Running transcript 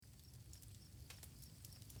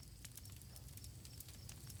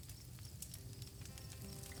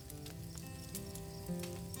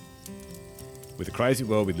With the crazy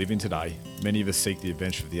world we live in today, many of us seek the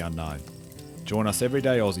adventure of the unknown. Join us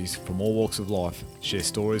everyday Aussies from all walks of life share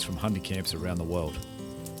stories from hunting camps around the world.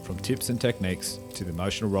 From tips and techniques to the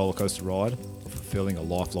emotional rollercoaster ride of fulfilling a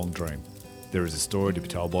lifelong dream, there is a story to be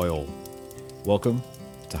told by all. Welcome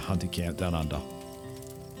to Hunting Camp Down Under.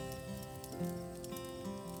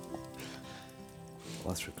 Well,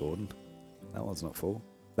 that's recording. That one's not full.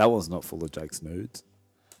 That one's not full of Jake's nudes.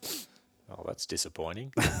 Oh, that's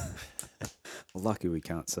disappointing. Well, lucky we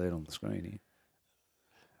can't see it on the screen here.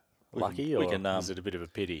 Lucky, or is it a bit of a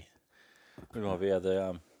pity? We might be able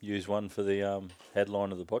to use one for the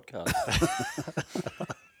headline of the podcast.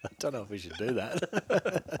 I don't know if we should do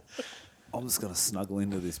that. I'm just going to snuggle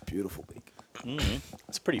into this beautiful big. Mm-hmm.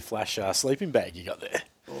 It's a pretty flash sleeping bag you got there.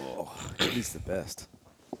 Oh, it is the best.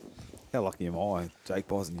 How lucky am I? Jake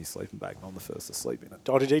buys a new sleeping bag and I'm the first to sleep in it.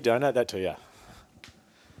 Oh, did he donate that to you?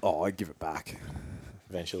 Oh, I'd give it back.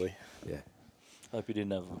 Eventually. Yeah. Hope you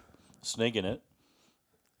didn't have a snig in it.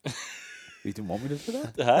 You didn't want me to do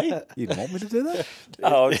that? Hey? You didn't want me to do that?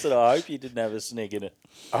 Oh, I said I hope you didn't have a snig in it.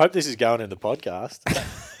 I hope this is going in the podcast.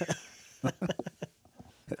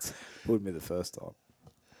 That's would be the first time.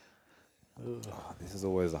 Oh, this is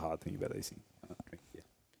always a hard thing about these things. Yeah.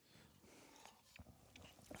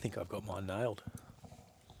 I think I've got mine nailed.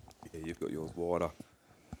 Yeah, you've got yours wider.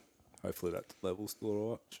 Hopefully that level's still all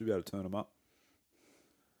right. Should be able to turn them up.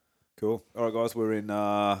 Cool. All right, guys, we're in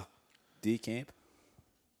deer camp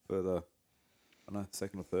for the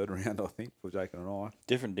second or third round, I think, for Jake and I.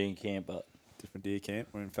 Different deer camp, but Different deer camp.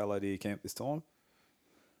 We're in Fallow deer camp this time.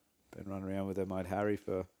 Been running around with our mate Harry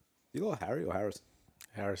for... You like Harry or Harrison?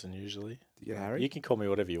 Harrison, usually. Do you get Harry? You can call me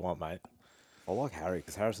whatever you want, mate. I like Harry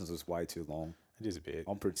because Harrison's was way too long. It is a bit.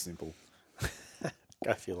 I'm pretty simple.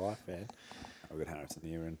 Go for your life, man. I've got Harrison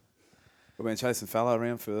here, and we've been chasing Fallow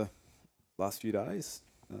around for the last few days.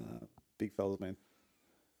 Big fella's been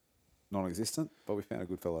non-existent, but we found a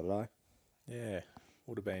good fella today. Yeah,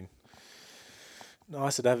 would have been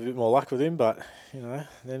nicer to have a bit more luck with him, but, you know,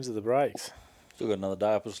 them's are the breaks. still got another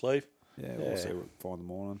day up his sleeve. Yeah, we'll see what we find in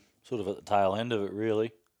the morning. Sort of at the tail end of it,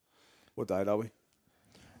 really. What date are we?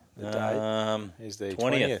 The date is the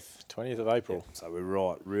 20th. 20th of April. So we're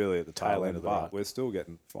right, really at the tail end of the but we're still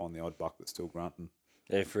find the odd buck that's still grunting.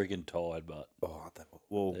 They're friggin' tired, but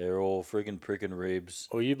Well, they're all friggin' pricking ribs.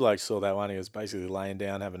 Well, you blokes saw that one. He was basically laying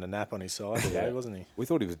down having a nap on his side today, wasn't he? we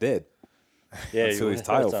thought he was dead. Yeah, Until his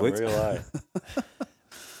tail that's flicked. unreal, eh?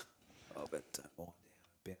 Oh,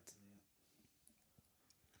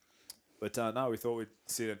 but no, we thought we'd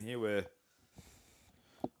sit in here where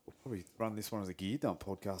we'll probably run this one as a gear dump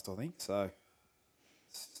podcast, I think. So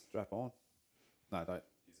strap on. No, don't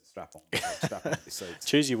use a strap on. Strap on your seats.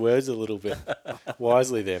 Choose your words a little bit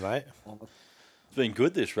wisely there, mate. It's been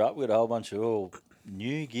good this rut. We've got a whole bunch of all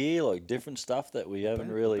new gear, like different stuff that we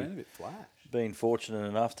haven't really been a bit flash. been fortunate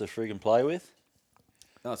enough to friggin' play with.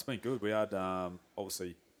 No, it's been good. We had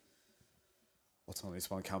obviously, what time this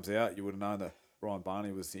one comes out, you would have known that Ryan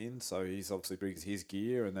Barney was in, so he's obviously brings his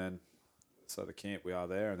gear, and then so the camp we are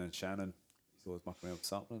there, and then Shannon, he's always mucking around with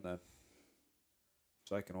something, and then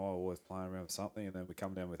Jake and I are always playing around with something, and then we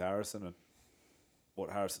come down with Harrison, and what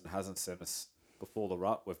Harrison hasn't sent us before the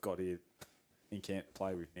rut, we've got here in camp to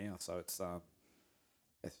play with now, so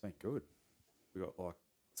it's been good. We got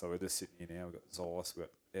so we're just sitting here now. We've got Zeiss, we've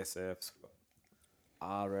got SFs, we've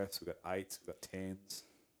got RFs, we've got 8s, we've got 10s.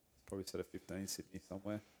 Probably a set of 15s sitting here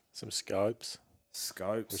somewhere. Some scopes,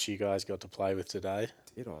 Scopes. which you guys got to play with today.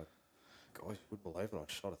 Did I? Gosh, you wouldn't believe it. I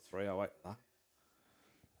shot a 308 today.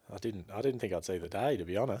 I didn't think I'd see the day, to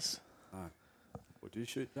be honest. No. What did you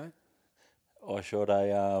shoot, Jake? I shot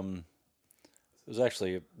a it was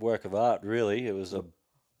actually a work of art, really. It was a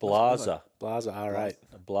Blazer. Blazer R8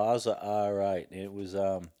 A Blazer R8. It was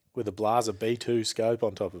with a Blazer B2 scope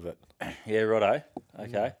on top of it. yeah, righto.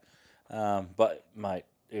 Okay. But mate,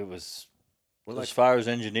 it was as far as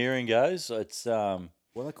engineering goes, it's What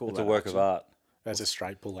do they call it's that? a work of art. That's a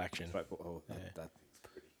straight pull action. That thing's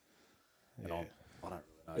pretty. And Yeah. I don't really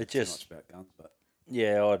know It too just- much about guns, but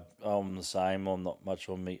Yeah, I'm the same. I'm not much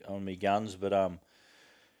on me guns, but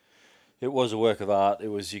it was a work of art. It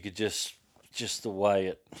was you could just the way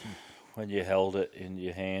it when you held it in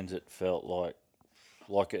your hands, it felt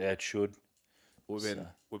like it should.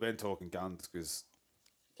 we've been talking guns because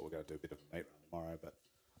we're going to do a bit of a meet run tomorrow, but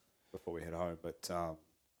before we head home. But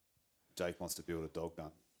Jake wants to build a dog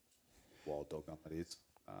gun, wild dog gun that is,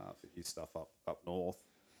 for his stuff up north.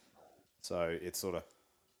 So it's sort of,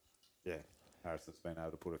 yeah, Harrison's been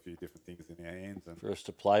able to put a few different things in our hands and For us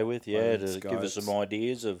to play with, Play to with give us scopes. some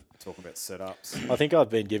ideas of. talking about setups. I think I've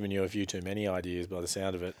been giving you a few too many ideas by the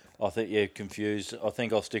sound of it. I think you're confused. I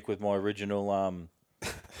think I'll stick with my original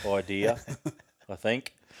idea. I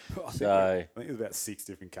think. I think there's about 6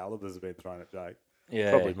 different calibers have been thrown at Jake.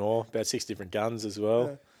 Yeah. Probably more. About 6 different guns as well.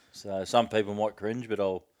 Yeah. So some people might cringe, but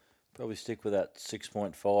I'll probably stick with that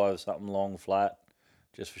 6.5, something long, flat,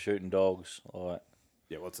 just for shooting dogs. Like,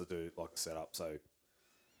 Yeah, what's to do like a setup? So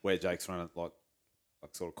where Jake's running, like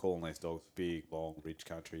sort of calling these dogs big, long, rich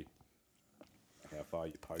country. How far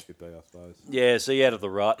your poke could be, I suppose. yeah, see, out of the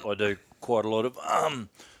rut, I do quite a lot of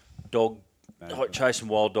dog, like chasing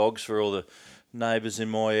wild dogs for all the neighbours in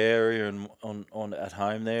my area and on at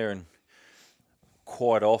home there, and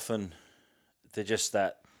quite often they're just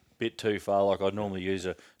that bit too far. Like I'd normally use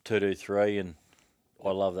a 223, and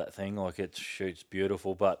I love that thing. Like it shoots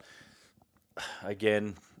beautiful, but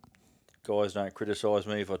again, guys don't criticise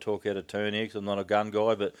me if I talk out of turn here 'cause I'm not a gun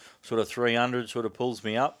guy, but sort of 300 sort of pulls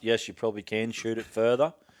me up. Yes, you probably can shoot it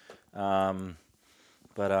further. Yeah,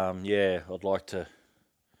 I'd like to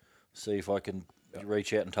see if I can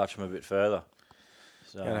reach out and touch them a bit further.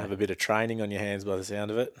 So, Going to have a bit of training on your hands by the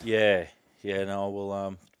sound of it. yeah, no,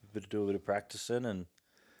 we'll do a bit of practicing and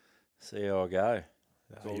see how I go.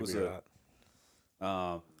 You'll was be it? right.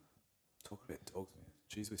 Talking about dogs, man.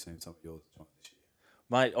 Jeez, we've seen some of yours this year.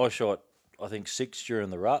 Mate, I shot, I think, 6 during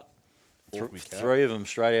the rut. Fourth me cat. 3 of them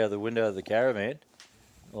straight out of the window of the caravan.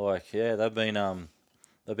 Like, yeah, they've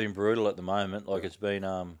been brutal at the moment. Like, it's been,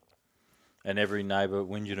 and every neighbour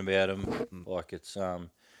whinging about them. Like, it's,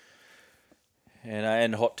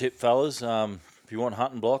 and hot tip, fellas, if you want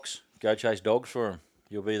hunting blocks, go chase dogs for them.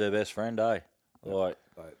 You'll be their best friend, eh? Like,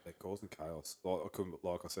 They're causing chaos.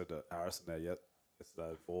 Like I said to Harrison there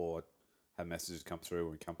yesterday before, I had messages come through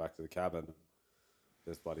when we come back to the cabin. And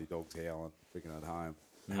there's bloody dogs howling, freaking at home.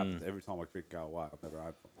 It happens every time I freaking go away. I'm never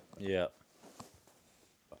home. yeah.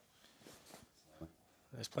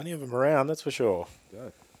 There's plenty of them around, that's for sure. Yeah.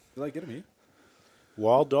 Do they get them here?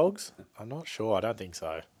 Wild dogs? I'm not sure. I don't think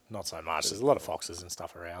so. Not so much. There's a lot of foxes and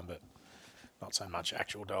stuff around, but not so much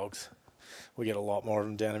actual dogs. We get a lot more of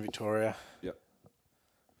them down in Victoria. Yep.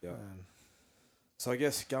 Yeah. So I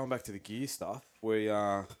guess going back to the gear stuff,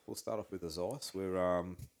 we'll start off with the Zeiss. We're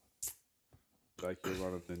Jake, you're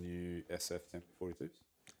running the new SF 1042s.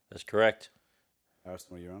 That's correct. Harrison,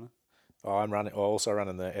 what are you running? I'm also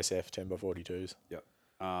running the SF 10x42s. Yep.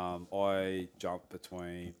 I jumped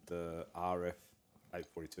between the RF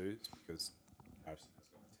 842s because Harrison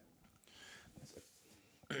has got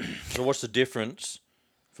a 10. So what's the difference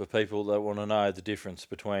for people that want to know the difference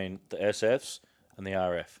between the SFs and the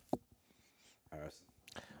RF? Harrison.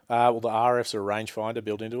 Well, the RFs are a rangefinder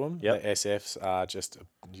built into them. Yep. The SFs are just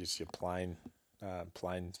your plain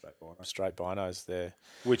straight binos.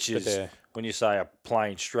 Which But is, they're- when you say a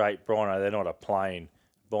plain straight bino, they're not a plain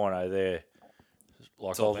bino. They're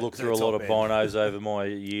like, Top I've end. looked through a They're lot of top binos over my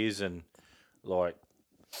years, and like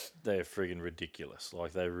they're friggin' ridiculous.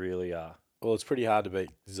 Like they really are. Well, it's pretty hard to beat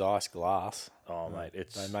Zeiss glass. Oh mate,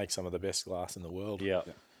 it's They make some of the best glass in the world. yeah.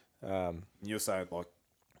 And you're saying, like,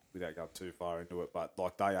 without going too far into it, but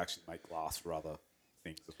like they actually make glass for other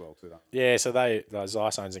things as well too, don't they? Yeah, so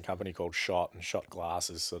Zeiss owns a company called Shot, and Shot Glass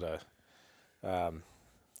is sort of,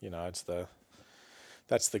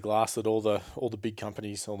 that's the glass that all the big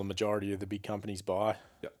companies, or the majority of the big companies buy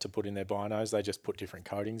Yep. to put in their binos. They just put different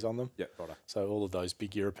coatings on them. Yeah, righto. So all of those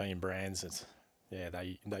big European brands,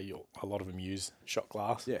 they a lot of them use Shot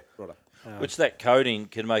Glass. Yeah, righto. Which that coating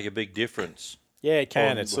can make a big difference. Yeah, it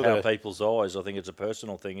can. On It's how sort of, people's eyes. I think it's a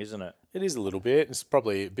personal thing, isn't it? it is a little bit. It's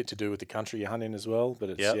probably a bit to do with the country you hunt in as well, but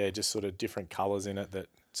it's Yep. just sort of different colours in it that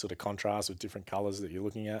sort of contrast with different colours that you're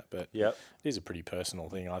looking at. But Yep. it is a pretty personal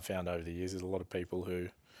thing I've found over the years. There's a lot of people who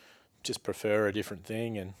just prefer a different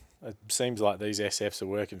thing, and it seems like these SFs are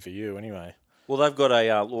working for you anyway. Well, they've got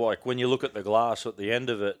a like when you look at the glass at the end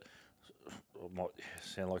of it. I might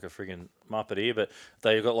sound like a friggin' muppet here, but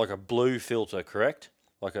they've got like a blue filter, correct?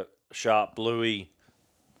 Like a sharp bluey.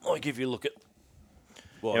 Like if you look at,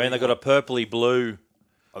 Well, I mean, they've got a purpley blue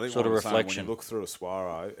I think sort what of I'm saying, reflection. When you look through a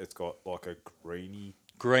Swaro, it's got like a greeny.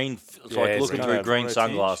 green. It's Yeah, like it's looking got through a green tinge.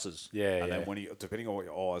 sunglasses. Yeah, And yeah. then when you, depending on what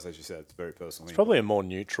your eyes, as you said, it's very personal. It's probably a more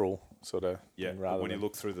neutral sort of yeah. thing But rather when you than...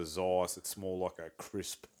 look through the Zeiss, it's more like a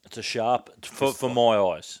crisp. It's a sharp for my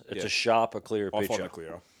eyes. It's Yeah. a sharper, clearer I find picture. it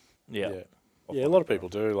clearer. Yeah. Yeah, a lot of people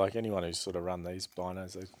do. Like anyone who's sort of run these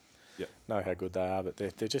binos, they Yeah. know how good they are. But they're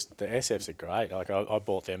just, the SFs are great. Like I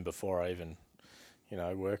bought them before I even,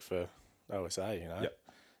 worked for OSA.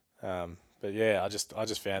 Yep. But yeah, I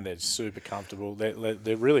just found they're super comfortable.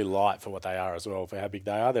 They're really light for what they are as well, for how big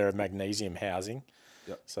they are. They're a magnesium housing.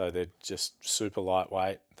 Yep. So they're just super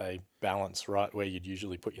lightweight. They balance right where you'd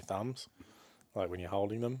usually put your thumbs, like when you're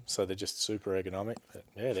holding them. So they're just super ergonomic. But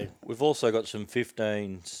yeah, We've also got some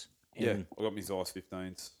 15s. Yeah, I got my Zeiss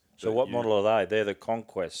 15s. So what model are they? They're the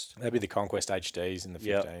Conquest. they'd be the Conquest HDs and the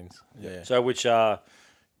 15s. Yeah. So which are,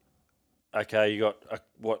 okay, you got,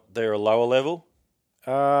 they're a lower level?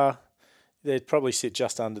 They'd probably sit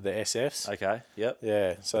just under the SFs. Okay, yep.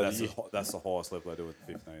 Yeah. So that's the highest level I do with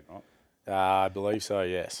 15, right? I believe so,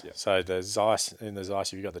 yes. Yeah. So the Zeiss, in the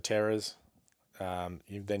Zeiss, you've got the Terrors,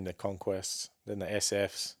 then the Conquests, then the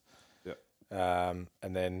SFs, and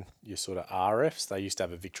then your sort of RFs. They used to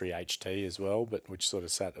have a Victory HT as well, but which sort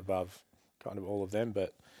of sat above kind of all of them.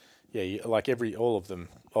 But yeah, like all of them,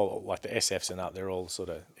 like the SFs and up, they're all sort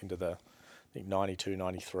of into the, I think 92,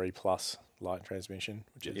 93 plus light transmission,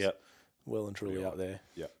 which is well and truly up there.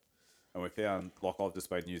 Yeah. And we found, like, I've just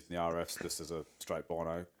been using the RFs just as a straight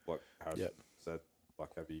bino, like Harrison said, like,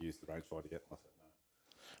 have you used the rangefinder yet? I said,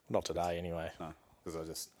 no. Not today, anyway. No, because I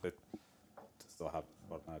just haven't, I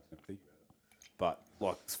don't know, didn't think about it. But,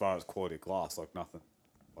 like, as far as quality of glass, like, nothing,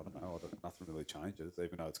 I don't know, nothing really changes,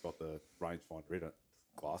 even though it's got the rangefinder in it,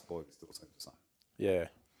 glass quality still seems the same. Yeah.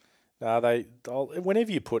 No,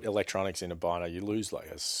 whenever you put electronics in a bino, you lose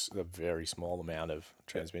like a very small amount of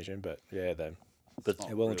transmission. But yeah, they're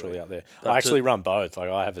well and truly up there. I actually run both. Like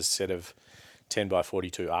I have a set of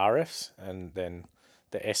 10x42 RFs and then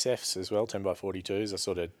the SFs as well, 10x42s. I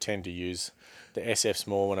sort of tend to use the SFs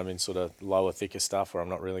more when I'm in sort of lower, thicker stuff where I'm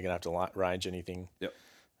not really going to have to range anything. Yep.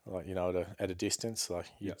 Like, you know, at a distance. Like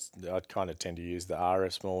I'd kind of tend to use the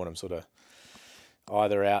RFs more when I'm sort of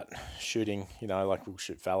either out shooting, you know, like we'll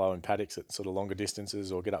shoot fallow and paddocks at sort of longer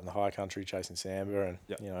distances or get up in the high country chasing sambar and,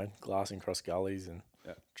 you know, glassing across gullies and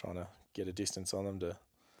trying to get a distance on them to...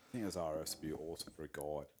 I think those RFs would be awesome for a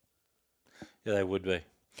guide. Yeah, they would be.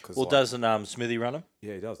 Well, doesn't Smithy run them?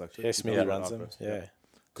 Yeah, he does, actually. Yeah, Smithy runs them, yeah.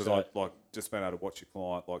 Because I, like, just being able to watch your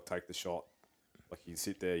client, like, take the shot. Like, you can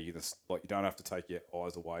sit there, you can just, like, you don't have to take your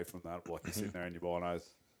eyes away from that. Like, you're sitting there in your binos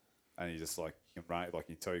and you just, like, you can range, like,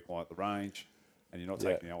 you tell your client the range. And you're not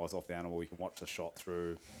taking your eyes off the animal. You can watch the shot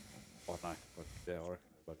through. I don't know. I reckon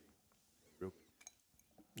everybody real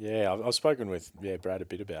good. Yeah, I've spoken with Brad a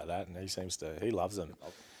bit about that, and he loves them.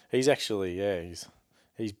 He's actually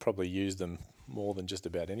he's probably used them more than just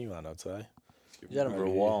about anyone, I'd say. He's had them for a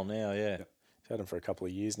while now, yeah. He's had them for a couple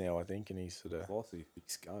of years now, I think, and he's sort of... Classy, big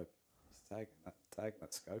scope. He's tagging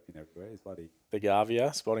that scope in everywhere. He's bloody... The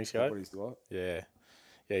Gavia spotting scope? What he's like. Yeah.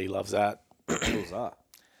 Yeah, he loves that. What was that?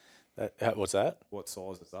 What's that? What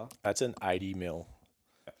size is that? That's an 80 mil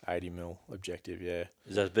objective, yeah.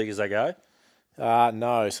 Is that as big as they go?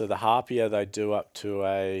 No, so the Harpier, they do up to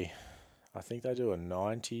I think they do a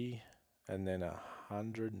 90 and then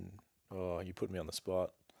 100 and, you put me on the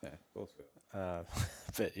spot. Yeah, of course.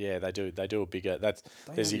 But yeah, they do a bigger,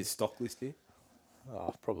 There's your stock list here?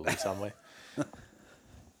 Oh, probably somewhere.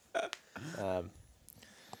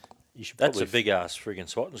 You should That's a big ass friggin'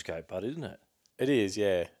 spotting scope, bud, isn't it? It is,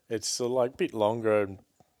 yeah. It's sort of like a bit longer and,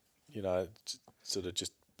 you know, it's sort of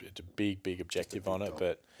just it's a big objective on it.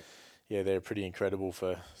 But, yeah, they're pretty incredible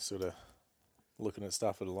for sort of looking at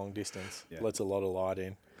stuff at a long distance. Yeah. Lets a lot of light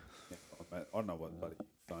in. Yeah, I don't know what bloody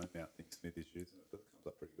phone mount thing Smith is using, but it comes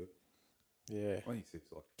up pretty good. Yeah. I think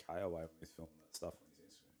it's like K away when he's filming that stuff on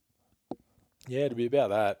his Instagram. Yeah, it'd be about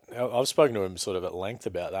that. I've spoken to him sort of at length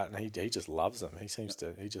about that, and he just loves them.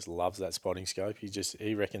 He just loves that spotting scope.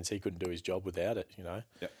 He reckons he couldn't do his job without it, you know.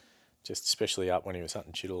 Yeah. Just especially up when he was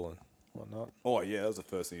hunting chittle and whatnot. Oh yeah, that was the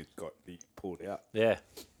first thing he pulled out. Yeah.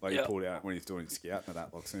 Like he pulled out when he's doing his scouting and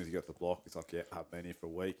that. Like as soon as he got to the block, it's like, I've been here for a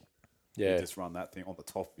week. Yeah. He'd just run that thing on the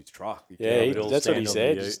top of his truck. That's what he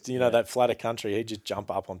said. Just, you know, that flatter country, he'd just jump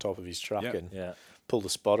up on top of his truck and pull the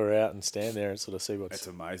spotter out and stand there and sort of see what's... It's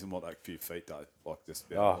amazing what that few feet does. Like just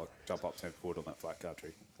be able to, like, jump up 10 foot on that flat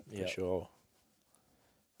country. For sure.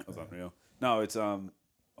 That was unreal. No, it's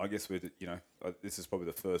I guess this is probably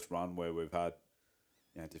the first run where we've had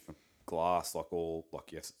different glass,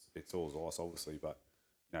 it's all Zeiss obviously, but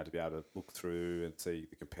to be able to look through and see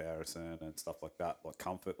the comparison and stuff like that, like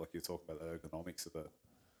comfort, like you're talking about the ergonomics of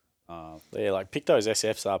it. Like pick those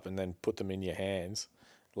SFs up and then put them in your hands,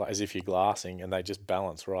 like as if you're glassing, and they just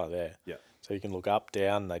balance right there. Yeah. So you can look up,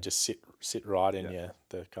 down, they just sit right in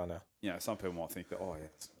the kind of... some people might think that, it's not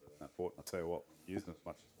really that important. I'll tell you what, we use them as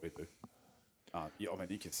much as we do. I mean,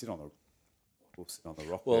 you can sit on the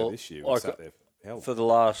rock there this year. We sat there for hell. For the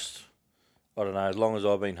last, I don't know, as long as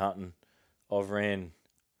I've been hunting, I've ran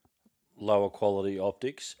lower quality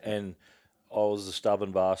optics, and was a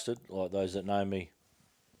stubborn bastard. Like those that know me,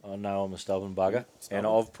 I know I'm a stubborn bugger, and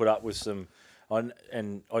I've put up with some. And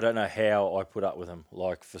I don't know how I put up with them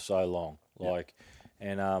like for so long. Like,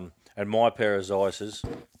 and my pair of Zeisses,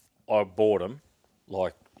 I bought them.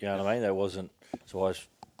 Like, you know what I mean? There wasn't. So I,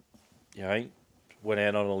 went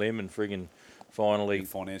out on a limb and friggin' finally. You're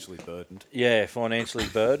financially burdened. Yeah, financially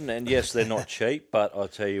burdened. And yes, they're not cheap, but I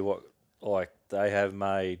tell you what, like they've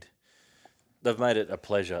made it a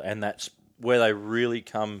pleasure, and that's where they really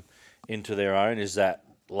come into their own. Is that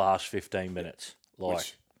last 15 minutes, like.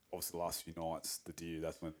 Which, obviously, the last few nights, the deer,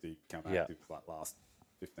 that's when they come active, like last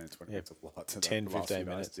 15, 20 minutes of light. 10, 15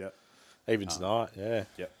 minutes. Yeah. Even tonight, yeah.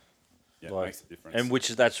 Yeah. Yeah, Like, it makes a difference.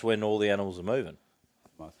 And that's when all the animals are moving.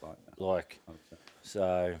 Most likely. Like, 100%.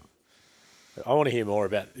 so. I want to hear more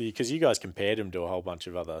about, because you guys compared him to a whole bunch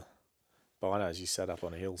of other binos. You sat up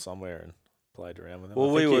on a hill somewhere and played around with them.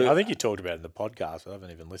 Well, I think you talked about it in the podcast, but I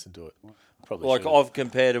haven't even listened to it. Probably Like, should. I've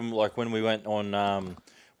compared them, like, when we went on,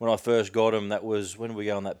 when I first got them, that was, when did we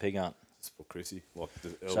go on that pig hunt? For Chrissy. Like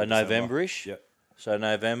So November-ish. Yep. So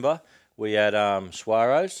November, we had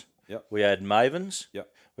Swarrows. Yep. We had Mavens. Yep.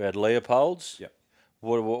 We had Leopolds. Yep.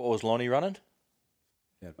 What was Lonnie running?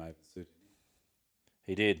 Yeah, maybe.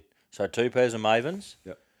 He did. So 2 pairs of Mavens.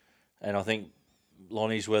 Yep. And I think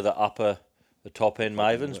Lonnie's were the top end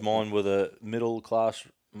Mavens. Mine were the middle class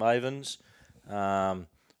Mavens.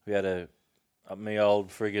 We had me old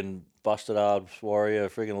friggin' busted hard warrior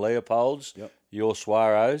friggin' Leopolds. Yep. Your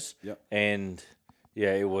Swarrows. Yep. And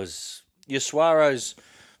yeah, it was your Swarrows.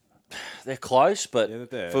 They're close, but Yeah, they're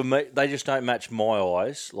there. for me, they just don't match my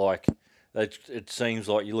eyes. Like it seems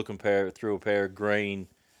like you're looking through a pair of green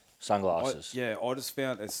sunglasses. I just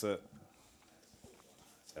found it's a.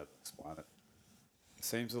 How to explain it? It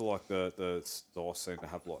seems like the stars seem to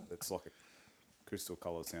have it's like a crystal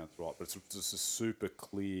colour. Sounds right, but it's just a super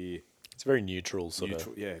clear. It's very neutral, sort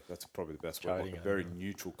Neutral, of. yeah, that's probably the best word. Like Shading a very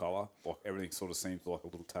neutral colour. Like everything sort of seems like a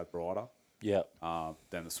little tad brighter. Yeah.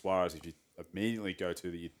 Then the Swarrows, if you immediately go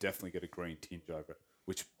to that, you definitely get a green tinge over it,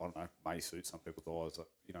 which I don't know may suit some people's eyes.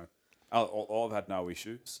 You know, I've had no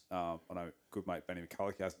issues. I know good mate Benny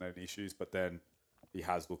McCulloch hasn't had any issues, but then he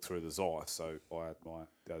has looked through the Zeiss, so I had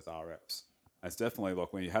those RFs. And it's definitely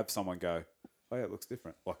like when you have someone go, oh yeah, it looks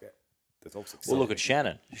different. Like there's also Well, look at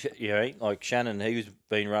Shannon. Like Shannon, he's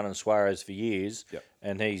been running Swarrows for years, Yep.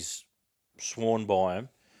 and he's sworn by him.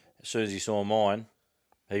 As soon as he saw mine,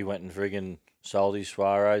 he went and friggin' sold his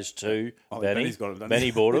Swarrows to Benny. Benny's got 'em, doesn't Benny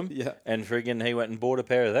he? bought them, Yeah. and friggin' he went and bought a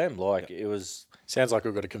pair of them. Like it was. Sounds like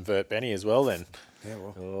we've got to convert Benny as well then. Yeah,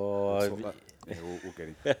 well, Oh, we'll get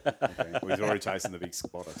him. Well, he's already chasing the big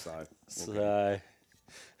spotter, so so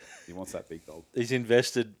he wants that big dog. he's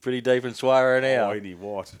invested pretty deep in Swarrow now. Oh, ain't he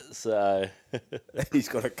what? So, He's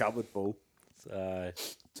got a cupboard full. so,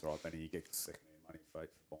 It's all right, Benny. You get second-hand money for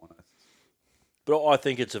buying it. but I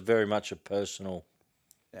think it's a very much a personal.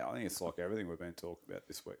 Yeah, I think it's like everything we've been talking about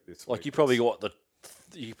this week. Like you probably got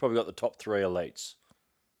the top 3 elites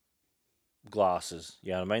glasses.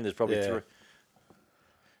 You know what I mean? There's probably Yeah. 3,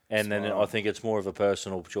 and then I think it's more of a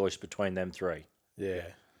personal choice between them 3. Yeah.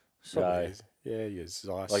 So Probably is. Yeah, you're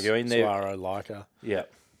Zeiss, Like you're in there- Swarrow, Leica. yeah,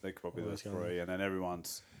 they're probably Always the going. 3, and then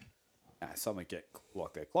everyone's some get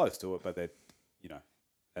like they're close to it, but they're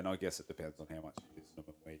and I guess it depends on how much you use them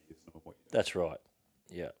and where you use them and what you do. that's right.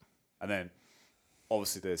 Yeah. And then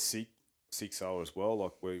obviously there's Sixo as well.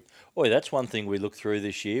 Like Oh, that's one thing we looked through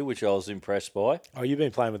this year, which I was impressed by. Oh, you've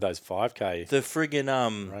been playing with those 5K, The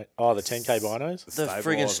friggin' right? Oh, the 10K binos? the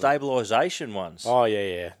friggin' stabilisation ones. Oh,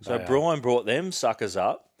 yeah. So They are. Brian brought them suckers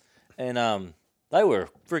up, and they were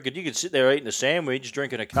friggin'. You could sit there eating a sandwich,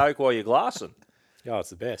 drinking a Coke while you're glassing. Oh,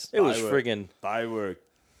 it's the best. It was were- friggin'. they were,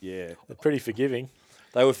 yeah, They're pretty forgiving.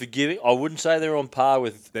 They were forgiving. I wouldn't say they're on par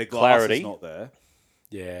with their glass clarity, is not there.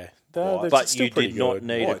 Yeah. Right. They're but still you pretty did not good.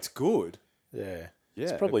 need Oh, it. it's good. Yeah. Yeah,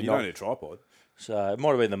 It's probably you not. don't need a tripod. So it might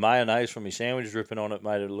have been the mayonnaise from my sandwich dripping on it,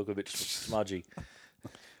 made it look a bit smudgy.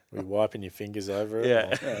 We're wiping your fingers over it.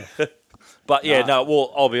 Yeah. But yeah, no.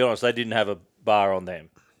 Well, I'll be honest. They didn't have a bar on them.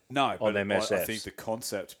 No, but them I SFs. think the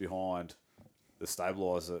concept behind the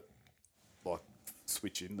stabilizer, like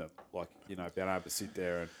switch in them, like being able to sit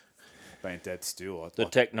there and being dead still. The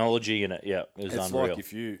technology in it, yeah, is it's unreal. like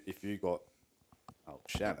if you got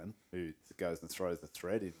Shannon who goes and throws the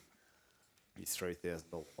thread in his $3,000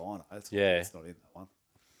 liner. It's not in that one.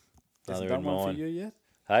 No, Hasn't they're done in one mine. for you yet?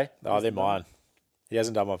 Hey, Oh, they're mine. He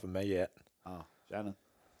hasn't done one for me yet. Oh, Shannon.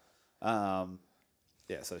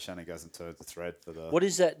 Yeah, so Shannon goes and turns the thread for the what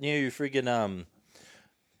is that new friggin'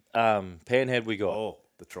 panhead we got,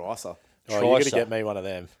 the tricer. Oh, you got to Tricer. get me one of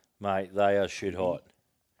them. mate? They are shit hot.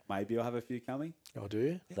 maybe I'll have a few coming. Oh, do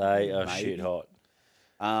you? They are Maybe. shit hot.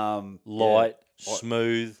 Yeah. Light,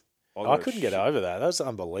 smooth. I couldn't get over that. That's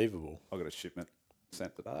unbelievable. I got a shipment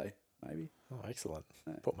sent today, maybe. Oh, excellent.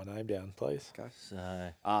 Put my name down, please. Okay. So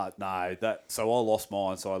No, so I lost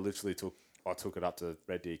mine, so I literally took it up to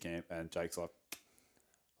Red Deer Camp, and Jake's like,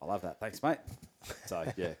 I love that, thanks, mate. So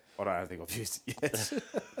yeah, I don't think I've used it yet.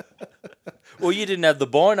 well, you didn't have the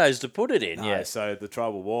binos to put it in, No, yeah. so the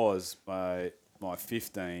trouble was my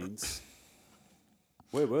 15s.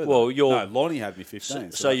 Where were Well, they? your- No, Lonnie had me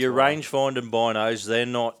 15. So your rangefinder binos, they're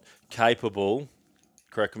not capable,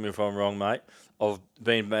 correct me if I'm wrong, mate, of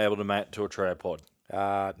being able to mount to a tripod.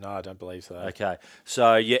 No, I don't believe so. Okay.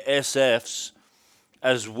 So your SFs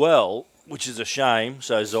as well, which is a shame.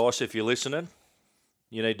 So Zeiss, if you're listening,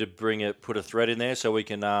 you need to put a thread in there so we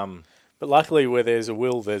can. But luckily, where there's a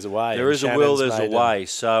will, there's a way. There is a will, there's a way.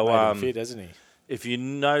 So made him fit, hasn't he? if you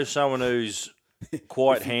know someone who's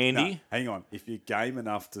quite handy, No, hang on. If you're game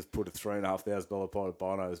enough to put a $3,500 pot of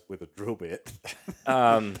binos with a drill bit,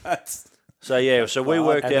 that's so yeah, so we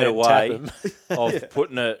worked And out a then way tap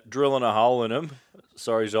of drilling a hole in them.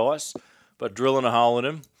 Sorry, Zeiss, but drilling a hole in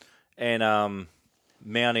them and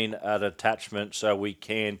mounting an attachment so we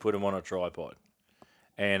can put them on a tripod,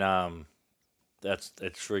 and it's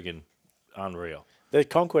friggin' unreal. The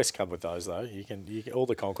Conquest come with those though. You can all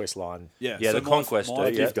the Conquest line. Yeah, so the Conquest my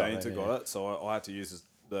do, yeah. 15s have got it, so I had to use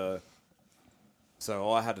the.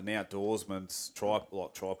 So I had an outdoorsman's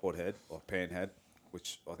tripod head, or pan head,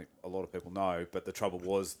 which I think a lot of people know. But the trouble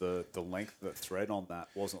was the length of the thread on that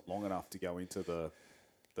wasn't long enough to go into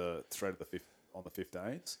the thread of on the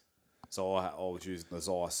 15s. So I was using the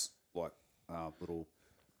Zeiss little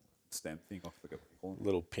stem thing. I forget what you call them.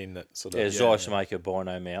 Little pin that sort of. Yeah, Zeiss make a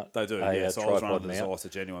bino mount. They do, a yeah. So I was tripod running the mount. Zeiss, a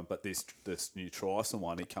genuine, but this new Trison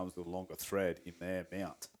one, it comes with a longer thread in their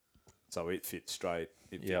mount, so it fits straight.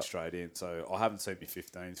 It fits straight in. So I haven't seen my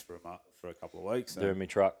 15s for a couple of weeks. They're in my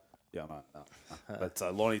truck. Yeah, no. But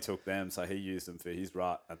so Lonnie took them, so he used them for his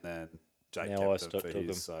rut, and then Jake Now I kept them for took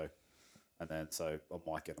his. them. So I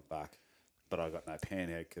might get them back, but I got no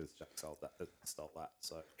panhead because Jake stole that.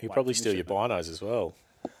 So He'll wait probably for the steal your shipment. binos as well.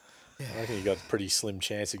 I reckon you got a pretty slim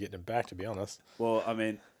chance of getting them back, to be honest. Well, I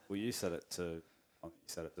mean, you said it you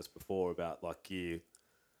said it just before about like gear.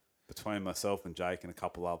 Between myself and Jake and a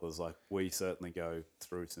couple others, like we certainly go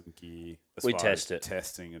through some gear. We test it.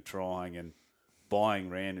 Testing and trying and buying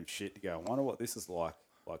random shit to go, I wonder what this is like.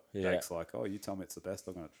 Like Jake's like, oh, you tell me it's the best,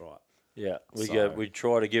 I'm going to try it. Yeah, we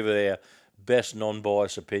try to give it our best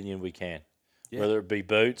non-biased opinion we can. Yeah. Whether it be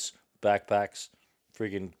boots, backpacks,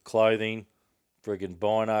 friggin' clothing, friggin'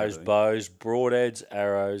 binos, Everything. bows, broadheads,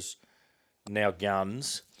 arrows, now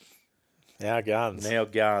guns. Now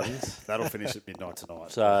guns. That'll finish at midnight tonight.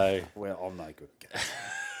 So Well, I'm no good at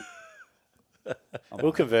guns.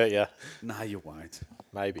 We'll convert you. No, you won't.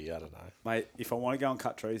 Maybe, I don't know. Mate, if I want to go and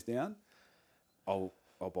cut trees down, I'll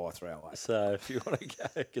buy a 308. So if you want to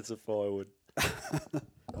go, get some firewood.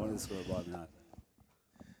 What is going to blow me out?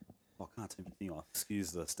 I can't turn my thing off.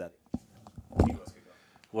 Excuse the static.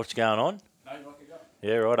 What's going on? No, you like it go.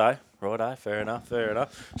 Yeah, righto. Fair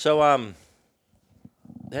enough. So,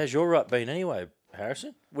 how's your rut been anyway,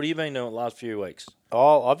 Harrison? What have you been doing the last few weeks?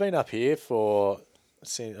 Oh, I've been up here for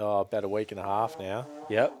about a week and a half now.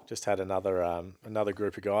 Yep. Just had another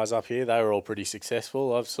group of guys up here. They were all pretty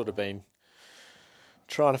successful. I've sort of been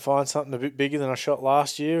trying to find something a bit bigger than I shot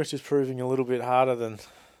last year, which is proving a little bit harder than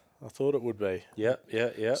I thought it would be.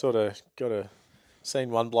 Yep. Sort of seen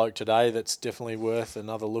one bloke today that's definitely worth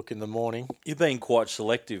another look in the morning. You've been quite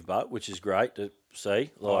selective, but which is great to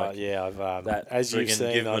see. Like yeah, I've that. as you've friggin'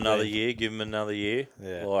 seen, give them I've another been- year. Give them another year.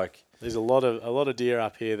 Yeah. Like There's a lot of deer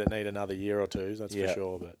up here that need another year or two. That's Yeah. for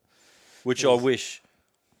sure. But which I wish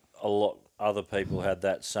a lot other people had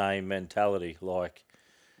that same mentality. Like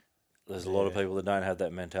there's a lot of people that don't have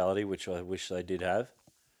that mentality, which I wish they did have.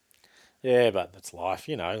 yeah, but that's life.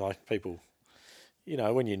 Like people,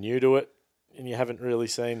 when you're new to it and you haven't really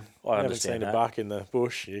seen, understand a that. buck in the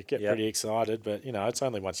bush, you get Yep. pretty excited. But it's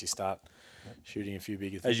only once you start shooting a few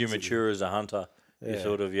bigger things. As you that mature as a hunter, you Yeah.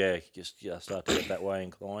 sort of just start to get that way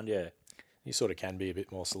inclined. Yeah. you sort of can be a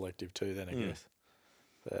bit more selective too. Then I Mm. guess.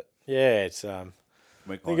 But yeah, it's I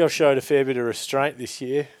We're think I've showed a fair bit of restraint this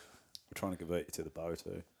year. trying to convert you to the bow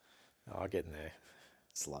too. Oh, getting there.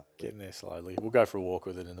 Slow. Getting there slowly. We'll go for a walk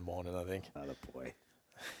with it in the morning, I think. Another boy.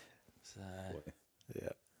 So Yeah.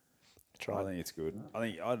 I Try. think it's good. I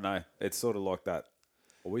don't know. It's sort of like that.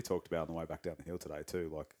 What we talked about on the way back down the hill today too.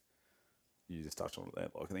 Like you just touched on it there.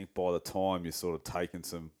 Like I think by the time you're sort of taken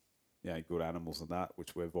some, good animals and that,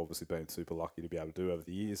 which we've obviously been super lucky to be able to do over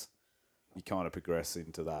the years, you kind of progress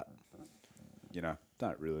into that,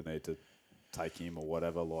 don't really need to take him or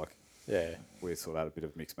whatever. Like, Yeah. we sort of had a bit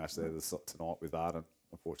of a mixed match there tonight with Arden.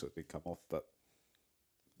 Unfortunately, it didn't come off, but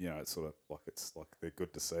it's sort of it's like they're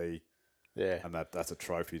good to see. Yeah. And that's a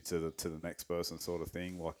trophy to the next person sort of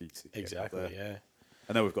thing. Like Exactly, yeah.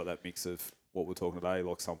 And then we've got that mix of what we're talking today.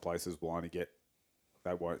 Like some places will only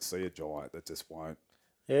they won't see a giant. They just won't.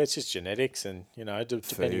 Yeah, it's just genetics and,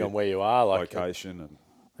 depending on where you are. Like location and...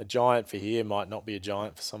 A giant for here might not be a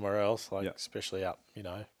giant for somewhere else, especially up,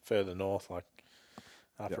 further north, like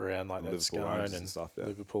up around like that Scone and stuff,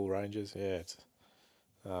 Liverpool Ranges. Yeah, it's,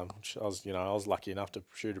 which I was lucky enough to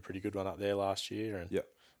shoot a pretty good one up there last year and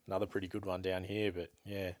another pretty good one down here. But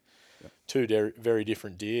two very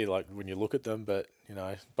different deer, like when you look at them, but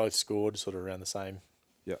both scored sort of around the same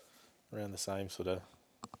sort of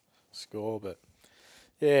score. But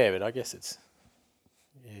but I guess it's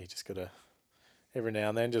you just got to. Every now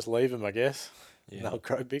and then, just leave them, I guess. Yeah. They'll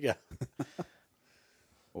grow bigger.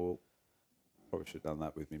 Well, probably should have done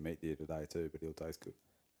that with me meat deer today too, but he'll taste good.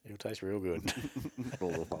 He'll taste real good.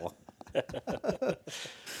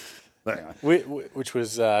 Anyway. Which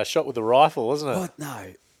was shot with a rifle, wasn't it? What?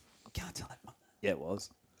 No. Can't tell that. Yeah, it was.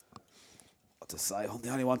 I'll just say, I'm the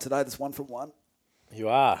only one today that's 1 from 1. You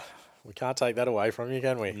are. We can't take that away from you,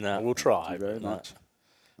 can we? No. We'll try. Thank you very much.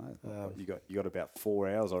 No, you got about 4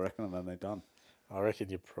 hours, I reckon, and then they're done. I reckon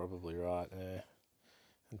you're probably right. Yeah.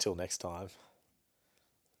 Until next time.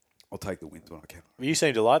 I'll take the wins when I can. You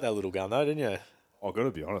seemed to like that little gun, though, didn't you? I've got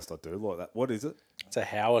to be honest, I do like that. What is it? It's a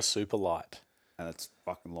Hauer Super Light. And it's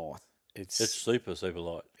fucking light. It's super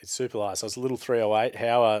light. It's super light. So it's a little 308.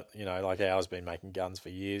 Hauer, like Hauer's been making guns for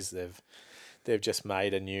years. They've just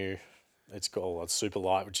made a new. It's called Super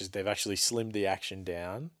Light, which is they've actually slimmed the action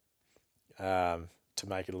down. To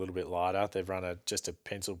make it a little bit lighter. They've run just a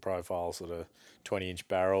pencil profile sort of 20-inch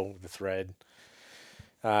barrel with a thread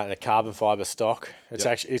and a carbon fibre stock.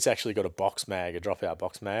 It's actually got a box mag, a dropout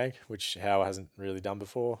box mag, which Hauer hasn't really done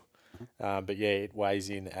before. But it weighs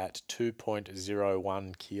in at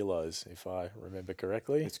 2.01 kilos, if I remember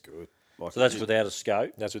correctly. It's good. So that's without a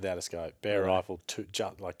scope? That's without a scope. Bare rifle,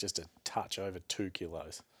 just a touch over 2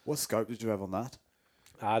 kilos. What scope did you have on that?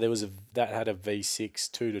 That had a V6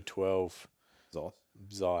 2-12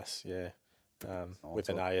 Zeiss, yeah, with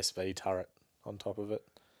an ASV turret on top of it.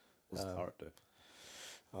 What's the turret do?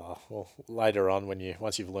 Oh, well, later on,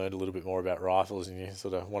 once you've learned a little bit more about rifles and you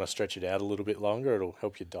sort of want to stretch it out a little bit longer, it'll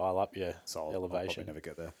help you dial up your elevation. I'll probably never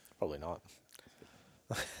get there. Probably not.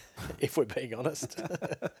 If we're being honest.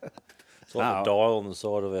 It's like the dial on the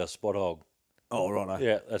side of our spot hog. Oh, right.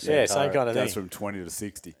 Yeah, that's same kind of thing. Goes from 20 to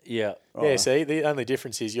 60. Yeah. Right. Yeah, see, the only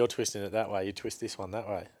difference is you're twisting it that way. You twist this one that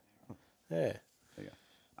way. Yeah. There you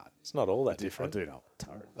go. It's not all that different. I do know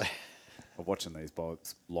turrets. I'm watching these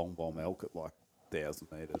blokes long bomb elk at like 1,000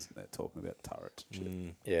 metres and they're talking about turrets and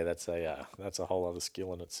shit. Yeah, that's a whole other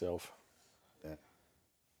skill in itself. Yeah.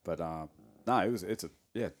 But, no, it's a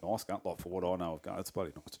nice gun. Like, for what I know of gun, it's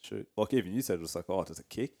bloody nice to shoot. Like, even you said, it was like, does it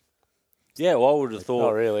kick? Yeah, well, I would have thought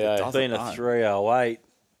not really, it's been a 308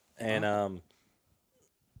 and, I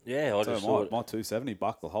just thought... My 270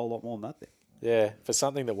 bucked a whole lot more than that thing. Yeah, for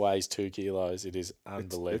something that weighs 2 kilos, it is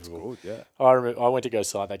unbelievable. It's good, I remember I went to go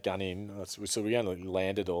sight that gun in, so we only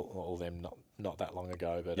landed all them not that long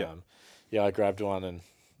ago. But I grabbed one and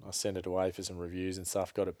I sent it away for some reviews and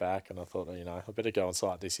stuff. Got it back, and I thought, I better go and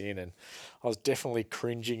sight this in. And I was definitely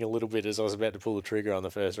cringing a little bit as I was about to pull the trigger on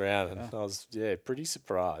the first round, and I was pretty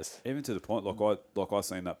surprised. Even to the point, I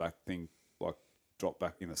seen that back thing drop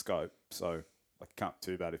back in the scope. So like, it can't be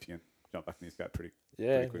too bad if you can jump back in the scope pretty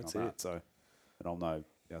quick on that. So. And I'll know,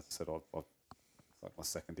 as I said, it's like my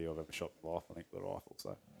second deer I've ever shot in life, I think, with a rifle.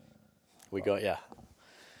 So we got you.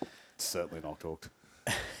 Certainly not talked.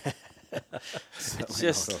 It's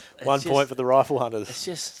just 1 point for the rifle hunters. It's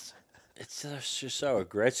just so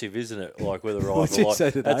aggressive, isn't it? Like with a rifle.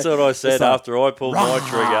 That's what I said after I pulled my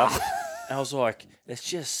trigger. I was like, it's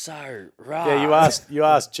just so raw. Yeah, you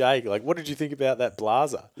asked Jake, like, what did you think about that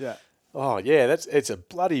blazer? Yeah. Oh, yeah, it's a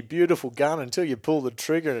bloody beautiful gun until you pull the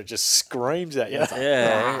trigger and it just screams at you.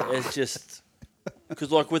 Yeah, it's just...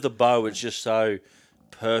 Because, like, with a bow, it's just so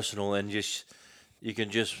personal and you can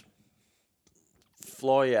just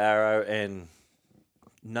fly your arrow and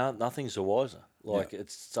nothing's the wiser. Like,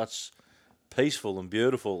 it's such peaceful and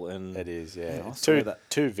beautiful. And it is, yeah. I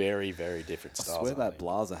two very, very different styles. I swear that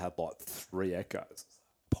blazer had, like, 3 echoes.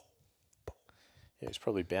 Yeah, it was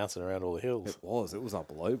probably bouncing around all the hills. It was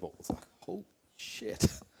unbelievable. It's like, holy shit.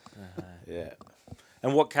 Yeah.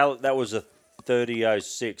 And what colour? That was a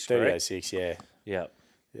 3006, correct? 3006, yeah. Yeah.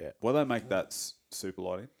 Yeah. Will they make that super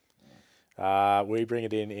lighting? We bring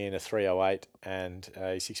it in a 308 and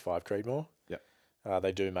a 65 Creedmoor. Yeah.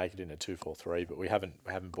 They do make it in a 243, but we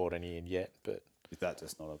haven't bought any in yet. But Is that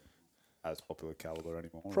just not as popular caliber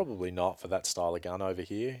anymore? probably not for that style of gun over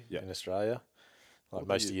here in Australia. Like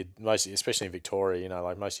most of your, especially in Victoria,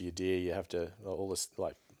 like most of your deer, you have to all this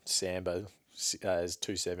like Sambo is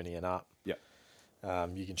 270 and up. Yeah.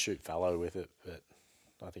 You can shoot fallow with it, but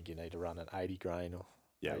I think you need to run an 80 grain or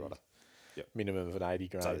minimum of an 80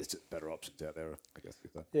 grain. So there's just better options out there, I guess.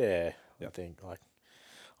 Yeah, I think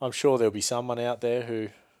I'm sure there'll be someone out there who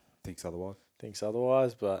thinks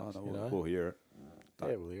otherwise, but we'll hear it.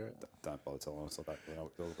 We'll hear it. Don't bother telling us about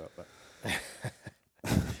that.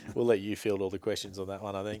 We'll let you field all the questions on that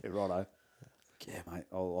one, I think. Yeah, righto. Yeah, mate.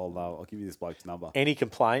 I'll give you this bloke's number. Any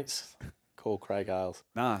complaints? Call Craig Hales.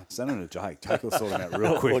 Nah, send it to Jake. Jake will sort them out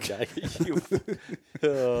real quick. Jake. What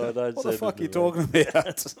the fuck are you talking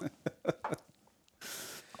about?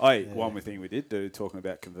 One more thing we did do, talking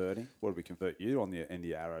about converting. What did we convert you on the end of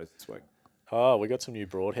your arrows this week? Oh, we got some new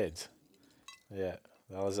broadheads. Yeah,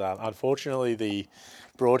 that was unfortunately the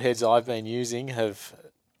broadheads I've been using have.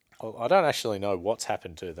 I don't actually know what's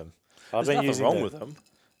happened to them. There's nothing wrong with them.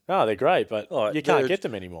 No, they're great, but you can't get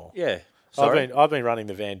them anymore. Yeah. I've been running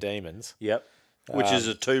the Van Diemen's. Yep. Which is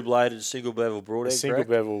a 2-bladed single bevel broadhead. Single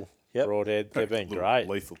bevel broadhead. They've been great.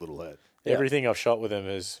 Lethal little head. Everything I've shot with them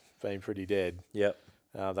has been pretty dead. Yep.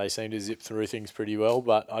 They seem to zip through things pretty well,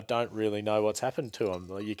 but I don't really know what's happened to them.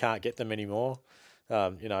 You can't get them anymore.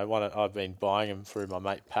 I've been buying them through my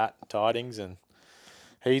mate Pat Tidings, and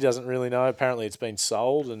he doesn't really know. Apparently, it's been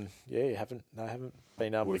sold, and they haven't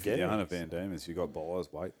been able to get it. If you own a Van Diemen's, you got buyers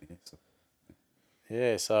waiting here. So.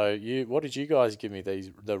 Yeah. So what did you guys give me?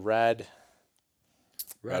 The Rad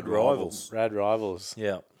Rivals. Rad Rivals.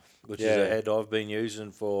 Yeah. Which is a head I've been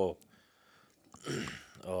using for,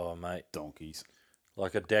 donkeys.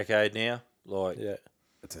 Like a decade now.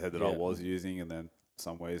 It's a head that I was using, and then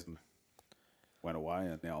some reason went away,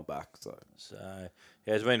 and now I'm back. So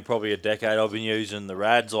it's been probably a decade I've been using the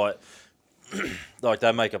Rads. Like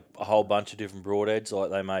they make a whole bunch of different broadheads.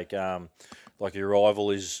 Like they make like your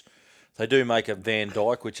rival is, they do make a Van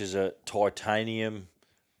Dyke, which is a titanium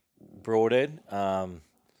broadhead.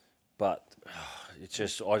 But it's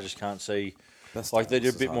just I just can't see. They're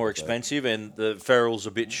a bit more expensive, and the ferrule's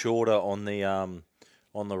a bit shorter on the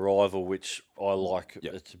rival, which I like.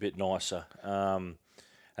 Yep. It's a bit nicer.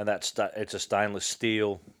 And it's a stainless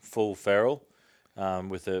steel full ferrule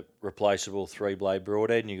with a replaceable 3-blade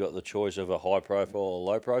broadhead, and you've got the choice of a high profile or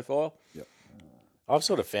low profile. Yep. I've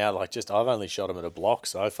sort of found I've only shot them at a block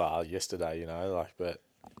so far yesterday, but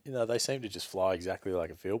they seem to just fly exactly like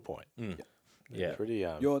a field point. Mm. Yeah. Pretty.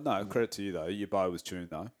 Credit to you though. Your bow was tuned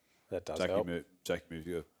though. That does help. Jake moved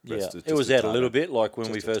your rest. It was out a little bit, like when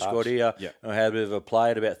we first got here. Yeah. I had a bit of a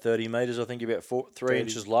play at about 30 metres, I think about 3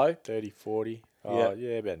 inches low. 30, 40. Oh,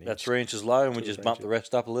 yeah, about an inch. That's 3 inches low, and we just bumped the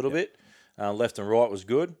rest up a little bit. Left and right was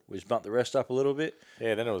good. We just bumped the rest up a little bit.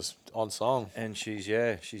 Yeah, then it was on song. And she's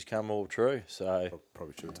come all true. So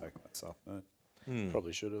probably should have taken that stuff.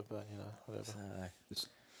 Probably should have, but whatever.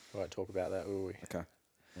 We won't talk about that, will we? Okay.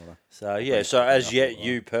 So so as yet,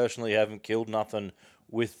 you personally haven't killed nothing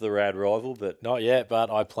with the Rad Rival, but not yet. But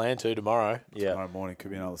I plan to tomorrow. Yeah, tomorrow morning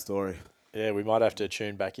could be another story. Yeah, we might have to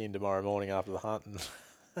tune back in tomorrow morning after the hunt and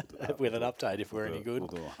with an update if we're any good. We'll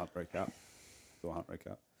do a hunt recap.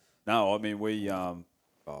 No, I mean we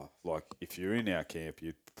if you're in our camp,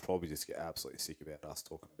 you'd probably just get absolutely sick about us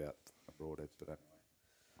talking about broadheads, but anyway,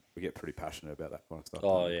 we get pretty passionate about that kind of stuff.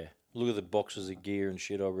 Oh yeah, look at the boxes of gear and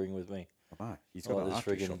shit I bring with me. I know. He's got there's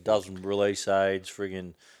friggin' dozen release aids,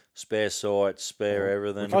 friggin' spare sights, spare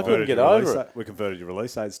everything. I couldn't get over it. We converted your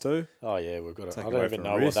release aids too. Oh yeah, we've got it. I don't even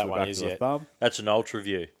know what that one is yet. That's an Ultra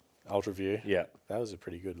View. Ultra View. Yeah, that was a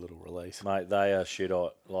pretty good little release, mate. They are shit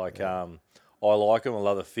hot. I like them. I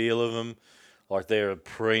love the feel of them. Like they're a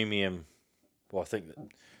premium. Well, I think that,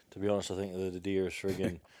 to be honest, the dearest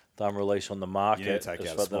friggin' thumb release on the market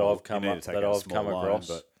that I've come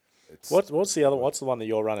across. What's the other? What's the one that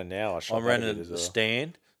you're running now? I'm running the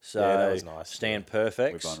Stand. So that was nice. Stand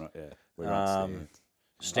Perfects. We run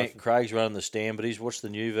Stand. Craig's running the Stand, but what's the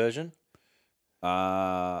new version?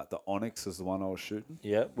 The Onyx is the one I was shooting.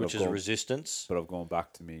 Yeah, which is a Resistance. But I've gone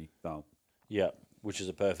back to me thumb. Yeah, which is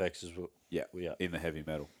a Perfects as well. Yeah, in the heavy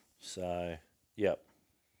metal. So, yep.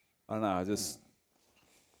 I don't know.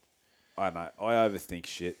 I don't know. I overthink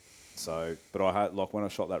shit. So, but I had when I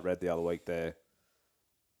shot that red the other week there.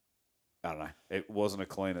 I don't know. It wasn't a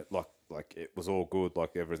clean. Like it was all good.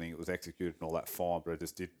 Like everything, it was executed and all that fine. But I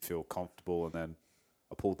just didn't feel comfortable. And then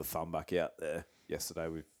I pulled the thumb back out there yesterday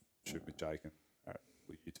with shooting with Jake and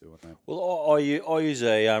with you two. And well, I use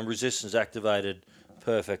a Resistance activated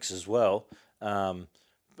Perfects as well.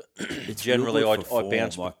 It's generally real good for I form.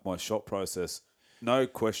 bounce. Like my shot process, no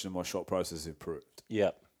question, my shot process improved.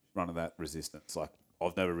 Yeah. Running that resistance, like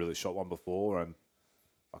I've never really shot one before, and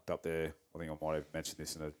fucked up there. I think I might have mentioned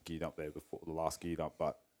this in a gear dump there before the last gear dump,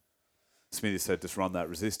 but Smithy said just run that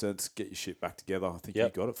resistance, get your shit back together. I think you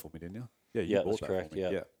got it for me, didn't you? Yeah, you bought that's that correct. for me.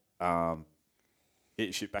 Yeah. Get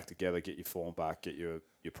your shit back together, get your form back, get your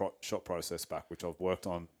shot process back, which I've worked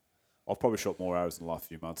on. I've probably shot more arrows in the last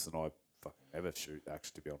few months than I fucking ever shoot,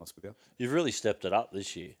 actually, to be honest with you. You've really stepped it up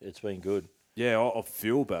this year. It's been good. Yeah, I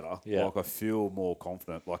feel better. Yeah. Like, I feel more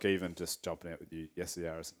confident. Like, even just jumping out with you yesterday,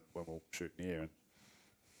 Harrison, when we're shooting here, and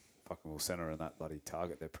fucking we'll centre in that bloody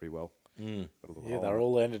target there pretty well. Yeah, they're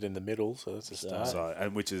all ended in the middle, so that's a start. So,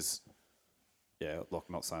 and which is, yeah, like,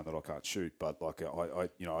 not saying that I can't shoot, but like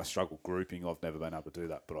I struggle grouping. I've never been able to do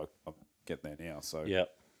that, but I'm getting there now. So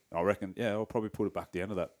I reckon, I'll probably put it back the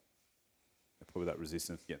end of that. Probably that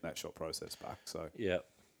resistance, getting that shot process back. So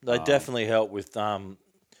they definitely help with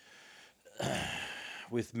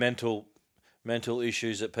mental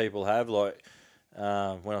issues that people have. Like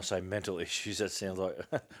when I say mental issues, that sounds like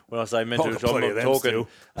when I say mental issues, I'm not talking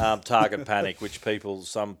target panic, which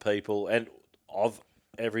some people, and I've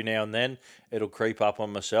every now and then it'll creep up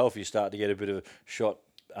on myself. You start to get a bit of shot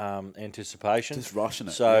anticipation, just rushing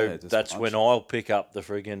it. So that's when I'll pick up the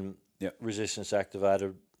friggin' resistance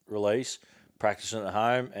activated release, practice it at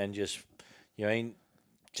home, and just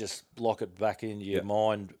lock it back into your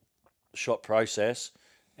mind shot process,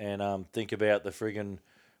 and think about the friggin'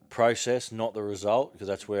 process, not the result, because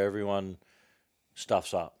that's where everyone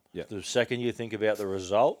stuffs up. The second you think about the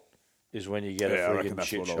result is when you get a I reckon friggin' that's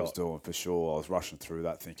shit what shot. I was doing for sure. I was rushing through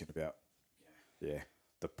that, thinking about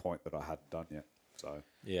the point that I hadn't done yet. So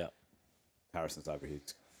Harrison's over here.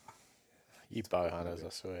 You bow hunters, I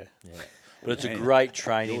swear. Yeah. But it's a great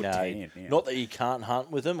training aid. Not that you can't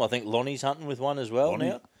hunt with them. I think Lonnie's hunting with one as well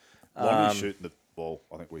now. Lonnie's shooting the ball.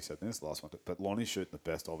 I think we said this last one, but Lonnie's shooting the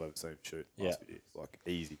best I've ever seen him shoot. Last few years. Like,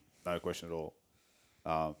 easy, no question at all.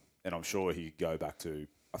 And I'm sure he could go back to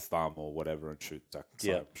a thumb or whatever and shoot exactly the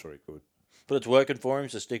same. I'm sure he could. But it's working for him,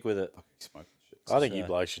 so stick with it. I think you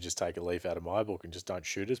blokes should just take a leaf out of my book and just don't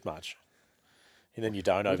shoot as much. And then you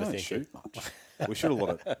don't overthink shoot it. much. We shoot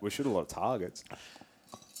a lot of targets.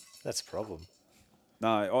 That's the problem. No,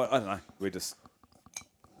 I don't know. We just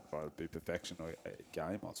try to be perfection or a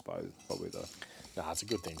game, I suppose. Probably it's a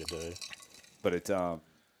good thing to do. But it, so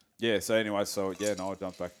anyway, I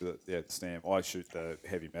jump back to the stamp. I shoot the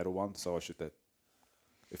heavy metal one, so I shoot that.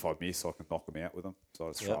 If I miss, I can knock them out with them. So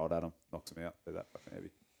I just throw it at them, knocks them out. They're that fucking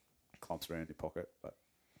heavy. Clumps around your pocket. But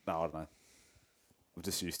no, I don't know. I'm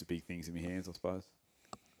just used to big things in my hands, I suppose.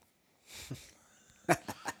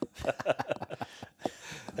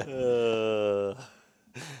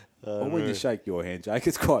 When you shake your hand, Jake,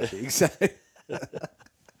 it's quite big.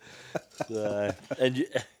 And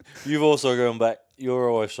you've also gone back. You're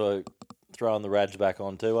also throwing the rads back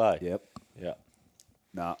on too, eh? Yep. Yeah.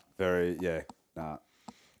 Nah.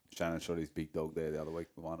 Shannon shot his big dog there the other week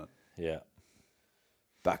for one. Yeah.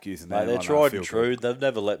 Back using that. They're tried and true. They've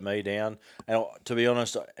never let me down. And to be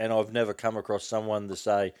honest, I've never come across someone to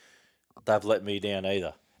say they've let me down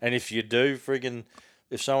either. And if you do,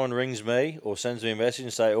 if someone rings me or sends me a message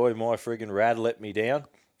and say, "Oi, my friggin' rad let me down,"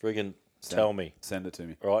 tell me. Send it to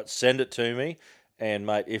me. All right, send it to me. And,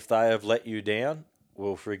 mate, if they have let you down,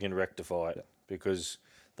 we'll friggin' rectify it because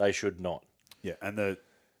they should not. Yeah, and the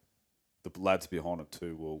lads behind it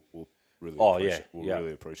too will really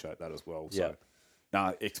really appreciate that as well. So,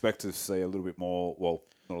 expect to see a little bit more. Well,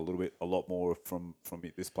 not a little bit, a lot more from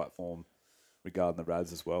this platform regarding the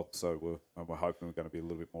rads as well. So we're hoping we're going to be a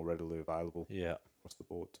little bit more readily available. Across the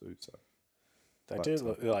board too. So they do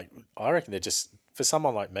look like. I reckon they're just for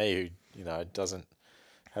someone like me who doesn't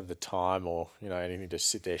have the time or anything to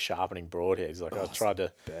sit there sharpening broadheads. Like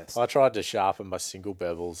I tried to sharpen my single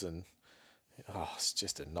bevels and. It's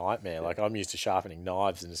just a nightmare. Like I'm used to sharpening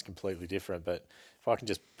knives and it's completely different. But if I can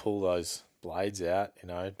just pull those blades out,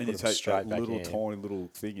 and you take straight that tiny little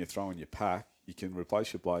thing you throw in your pack, you can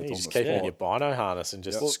replace your blades. You just keep it in your bino harness and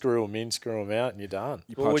just screw them in, screw them out, and you're done.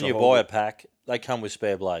 When you buy a pack, they come with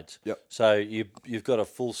spare blades. Yep. So you've got a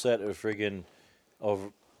full set of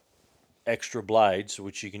of extra blades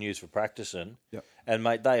which you can use for practicing. Yep. And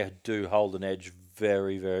mate, they do hold an edge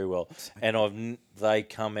very, very well. And they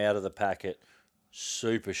come out of the packet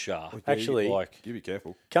super sharp. Actually, you be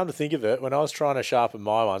careful. Come to think of it, when I was trying to sharpen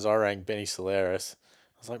my ones, I rang Benny Solaris.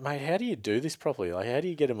 I was like, mate, how do you do this properly? Like, how do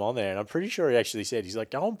you get them on there? And I'm pretty sure he actually said, he's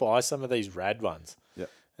like, go and buy some of these rad ones. Yeah.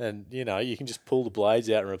 And, you can just pull the blades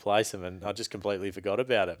out and replace them. And I just completely forgot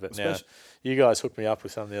about it. But now you guys hooked me up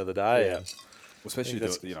with some the other day. Especially,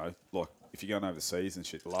 you know, like if you're going overseas and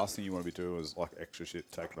shit, the last thing you want to be doing is like extra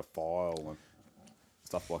shit, taking a file and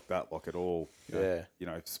stuff like that. Like at all, you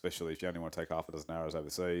know, especially if you only want to take half a dozen arrows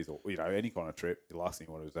overseas or, you know, any kind of trip, the last thing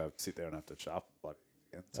you want to do is sit there and have to sharpen bloody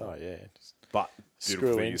again. So. But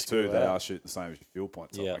beautiful thing is too, they are shooting the same as your fuel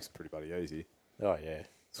point, so it makes it pretty bloody easy. Oh, yeah.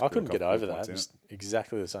 I couldn't get over that. It's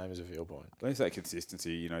exactly the same as a field point. I think it's that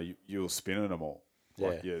consistency, you know, you're spinning them all.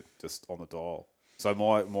 Like you're just on the dial. So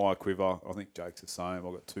my quiver, I think Jake's the same. I've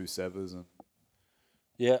got 2 severs and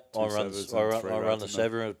I run the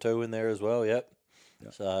sever and 2 in there as well. Yep.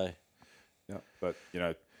 So but you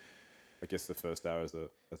know, I guess the first arrow is a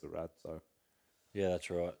rad. So yeah, that's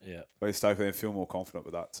right. Yeah, but you stay there and feel more confident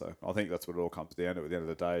with that. So I think that's what it all comes down to. At the end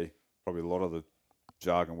of the day, probably a lot of the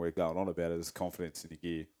jargon we're going on about is confidence in your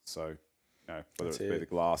gear. So you know, whether be the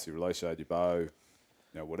glass, your release shade, your bow, you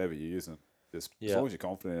know, whatever you're using. Just as long as you're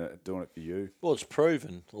confident in it and doing it for you. Well, it's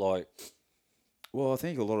proven. Like, well, I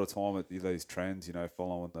think a lot of time at these trends, you know,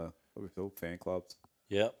 following the what we call fan clubs.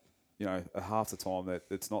 Yep. You know, half the time they're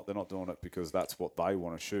not doing it because that's what they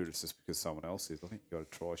want to shoot. It's just because someone else is. I think you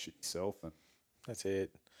got to try shit yourself, and that's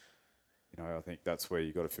it. You know, I think that's where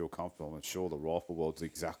you got to feel comfortable. And sure, the rifle world's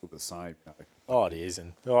exactly the same. You know. Oh, it is,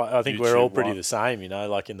 and I think we're all pretty the same. You know,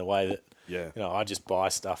 like in the way that you know, I just buy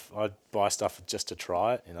stuff. I buy stuff just to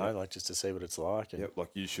try it. You know, like just to see what it's like. And like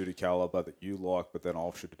you shoot a caliber that you like, but then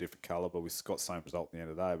I'll shoot a different caliber. We've got the same result at the end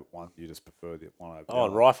of the day, but one you just prefer the one over.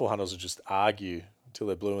 And rifle hunters will just argue until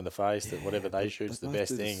they're blue in the face that whatever they shoot's the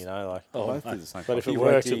best thing. You know, like both do the same. But if it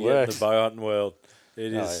works, it works. The bow hunting world,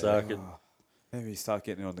 it is sucking. Maybe you start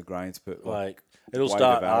getting it on the grains, but like it'll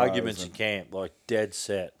start arguments in camp, like dead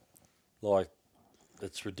set, like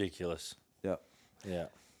it's ridiculous. Yeah.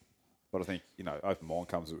 But I think, you know, open mind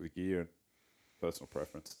comes with gear and personal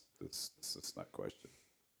preference. It's just no question.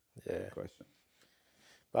 Yeah. No question.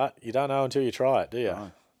 But you don't know until you try it, do you?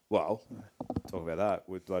 No. Well, talk about that.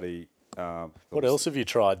 With bloody. What else have you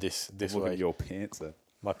tried this week? Look at your pants then.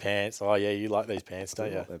 My pants. Oh, yeah, you like these pants,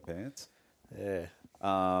 don't you? Like their pants. Yeah.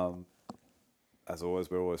 As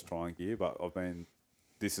always, we're always trying gear, but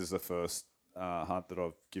this is the first hunt that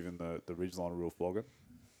I've given the Ridgeline a real flogging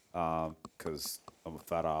because I'm a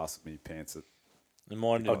fat ass and my pants are... And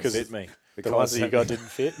mine didn't fit me. The ones that you got didn't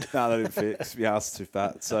fit? No, they didn't fit because my ass is too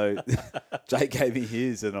fat. So Jake gave me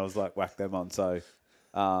his and I was like, whack them on. So,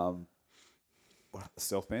 what, the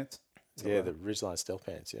stealth pants? Yeah, the Ridgeline stealth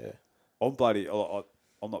pants, yeah. I'm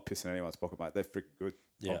not pissing anyone's pocket, mate. They're freaking good.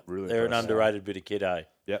 Yeah, really they're an underrated bit of kit, eh?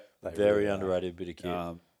 Yep. Very underrated bit of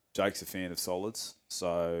kit. Jake's a fan of solids,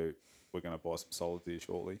 so we're going to buy some solids here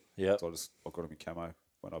shortly. Yeah. So I got him in camo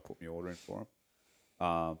when I put my order in for him.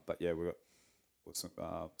 But yeah, we got some.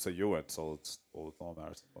 So you're wearing solids all the time,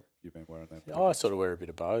 Harrison. You've been wearing them. I sort of wear a bit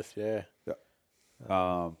of both. Yeah.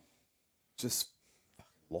 Yeah. Just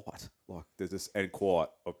light, like there's this and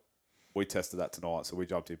quiet. We tested that tonight, so we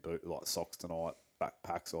jumped in like socks tonight,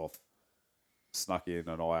 backpacks off. Snuck in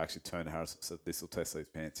and I actually turned to Harris and said, this will test these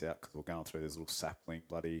pants out because we're going through this little sapling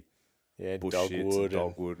bloody bush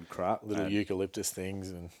dogwood and crap. Little eucalyptus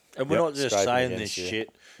things. And we're not just saying this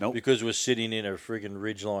shit because we're sitting in a friggin'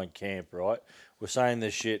 Ridgeline camp, right? We're saying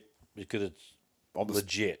this shit because it's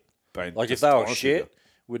legit. Like if they were shit,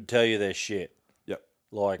 we'd tell you they're shit. Yep.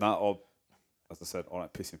 Like, as I said, I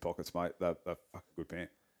don't piss in pockets, mate. They're fucking good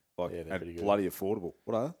pants. Like, they're and bloody affordable.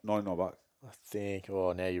 What are they? $99. I think.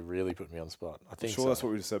 Oh, now you really put me on the spot. I think. I'm sure that's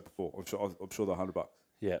what we just said before. I'm sure they're $100.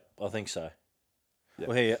 Yeah, I think so. Yeah.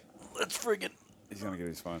 Well, here, let's friggin'. He's gonna get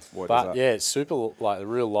his phone. But yeah, it's super like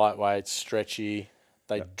real lightweight, stretchy.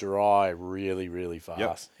 They dry really, really fast.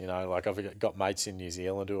 Yep. You know, like I've got mates in New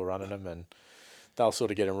Zealand who are running them, and they'll sort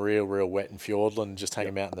of get them real wet in Fiordland and just hang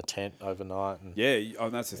them out in the tent overnight. And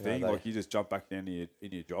and that's the thing. Like you just jump back down in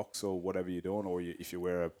your jocks or whatever you're doing, or if you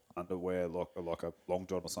wear a underwear like a long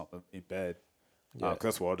john or something in bed. Cause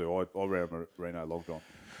that's what I do. I wear a merino long john.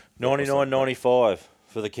 $99.95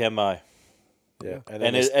 for the camo. Yeah,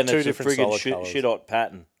 and it's a friggin' shit hot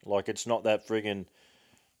pattern. Like it's not that friggin'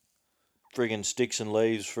 sticks and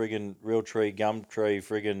leaves, friggin' real tree, gum tree,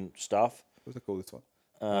 friggin' stuff. What's it called this one?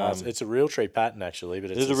 It's a real tree pattern actually,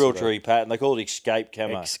 but it's a real tree pattern. They call it Escape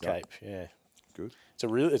camo. Escape, yeah. Good. It's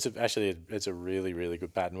a really, really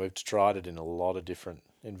good pattern. We've tried it in a lot of different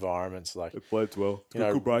environments. Like it blends well. It's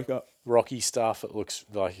a good breakup. Rocky stuff, it looks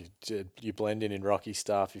like you blend in rocky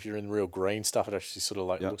stuff. If you're in real green stuff, it actually sort of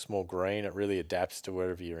like looks more green. It really adapts to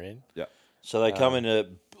wherever you're in. Yeah. So they come in a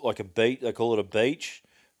beach. They call it a beach,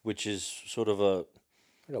 which is sort of a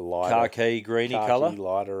lighter, khaki greeny colour,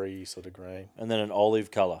 lighter-y sort of green, and then an olive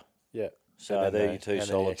colour. Yeah. So they're your two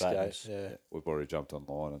solid patterns. Yeah. We've already jumped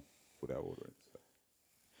online and put our order in. So.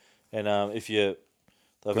 And if you,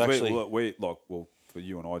 they've 'Cause actually we like, well, for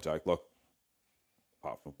you and I, Jake, like,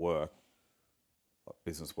 apart from work, like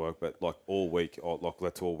business work, but like all week, like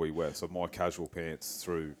that's all we wear. So my casual pants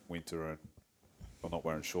through winter, and I'm not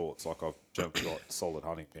wearing shorts. Like I've generally got solid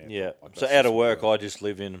hunting pants. yeah. Like, So that's out just of what work, I just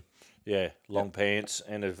live in long pants,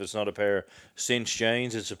 and if it's not a pair of cinch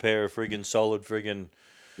jeans, it's a pair of friggin' solid friggin'.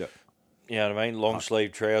 Yeah. You know what I mean? Long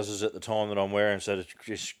sleeve trousers at the time that I'm wearing, so it's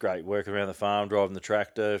just great working around the farm, driving the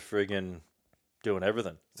tractor, friggin' doing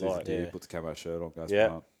everything. It's easy Like, to do. Put the camo shirt on, goes Yeah.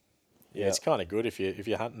 hunt. Yeah, it's kind of good if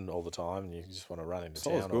you're hunting all the time and you just want to run into So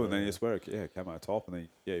town. it's good, and then you just wear a camo top, and then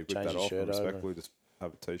you rip Change that your off, shirt and over. respectfully just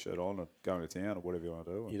have a t-shirt on and go into town or whatever you want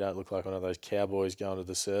to do. You don't look like one of those cowboys going to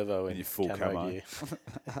the servo in your full camo. gear.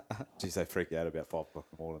 Geez, they freak out about 5 o'clock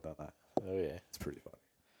in the morning, don't they? Oh yeah, It's pretty funny.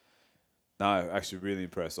 No, actually, really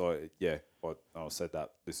impressed. I said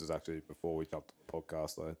that this is actually before we jumped to the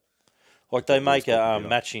podcast, though. Like they make a talking about-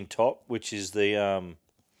 matching top, which is the I'm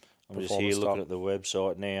just here Performance looking top. at the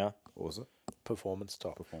website now. What was it? performance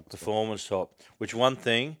top. Performance top. Which one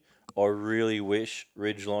thing I really wish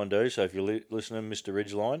Ridgeline do. So if you're listening, Mr.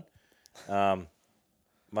 Ridgeline,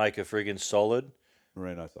 make a friggin' solid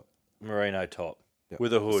Merino top. merino top Yep.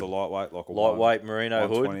 with a hood. It's a lightweight, like a Lightweight merino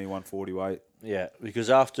hood. 120, 140 weight. Yeah, because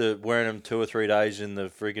after wearing them 2 or 3 days in the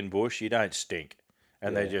friggin' bush, you don't stink,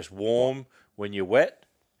 and they're just warm when you're wet,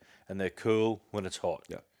 and they're cool when it's hot.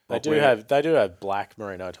 Yeah. They do have black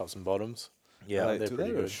merino tops and bottoms. Yeah, they're do pretty they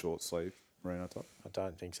have a good. short sleeve merino top? I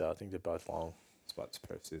don't think so. I think they're both long. It's about to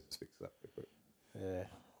pair of scissors fix that pretty quick. Yeah.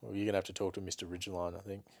 Well, you're gonna have to talk to Mr. Ridgeline, I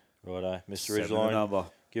think. righto, Mr. Send me the Ridgeline, number.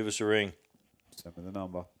 give us a ring. Send me the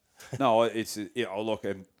number. No, it's I'll look,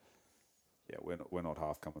 and we're not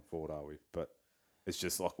half coming forward, are we? But it's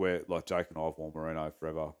just like Jake and I have worn merino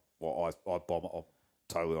forever. Well, I bomb. I'm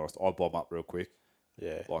totally honest. I bomb up real quick.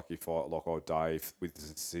 Yeah. Like if Dave with the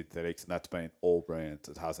synthetics, and that's been all brands.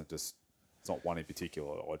 It hasn't just. It's not one in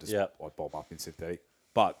particular. I bomb up in synthetic,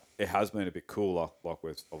 but it has been a bit cooler. Like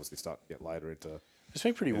we're obviously starting to get later into. It's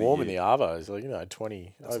been pretty warm in the Arvo. It's like,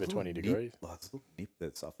 over 20 degrees. Like it's a little nip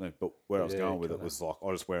this afternoon. But where I was going with it was like I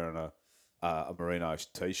was wearing a merino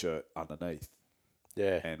t-shirt underneath.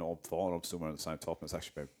 Yeah. And I'm fine. I'm still wearing the same top, and it's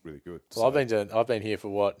actually been really good. Well, I've been here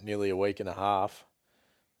for nearly a week and a half,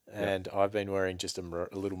 and I've been wearing just a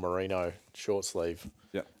little merino short sleeve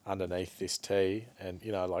underneath this tee, and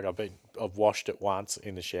I've washed it once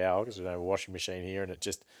in the shower because we don't have a washing machine here, and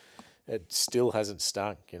it still hasn't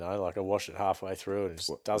stunk. Like I washed it halfway through, and it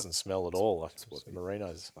just doesn't smell at all. Like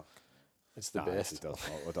merino's, it's the best. He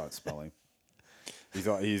doesn't. I don't smell him. He's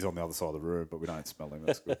on the other side of the room, but we don't smell him.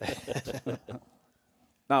 That's good.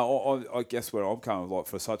 No, I guess where I'm coming, like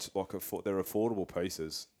for such they're affordable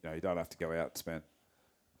pieces. You don't have to go out and spend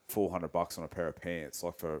 $400 on a pair of pants.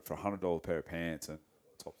 Like for $100 pair of pants, and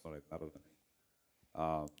top's not even that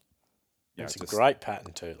than it's a great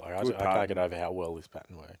pattern too. Like I pattern. can't get over how well this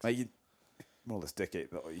pattern works. Mate, you more or less decorate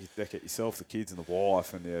yourself, the kids, and the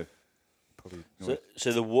wife, and you probably.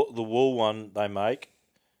 So the wool one they make,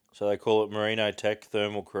 so they call it Merino Tech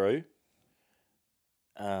Thermal Crew.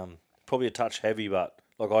 Probably a touch heavy, but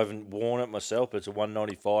like I haven't worn it myself, but it's a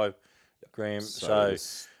 195 gram. So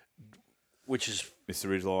which is Mr.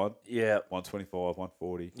 Ridgeline. Yeah. 125,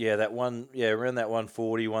 140. Yeah, that one. Yeah, around that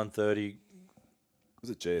 140, 130. Was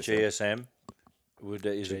it GSM? GSM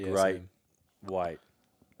is a great weight.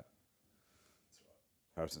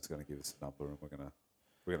 Harrison's going to give us a number, and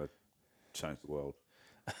we're gonna change the world.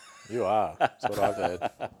 You are. That's what I've heard.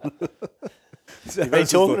 You've been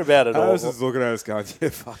talking about it all. Harrison's looking at us going, "Yeah,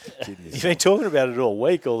 fucking kidding yourself." You've been talking about it all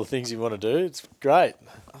week. All the things you want to do. It's great.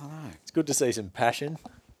 I know. It's good to see some passion.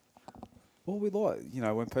 Well, we like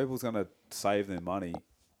when people's going to save their money.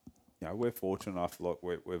 We're fortunate enough. Like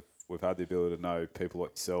we've had the ability to know people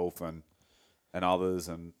like yourself and others,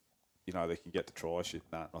 and they can get to try shit.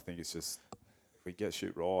 And that. And I think it's just if we get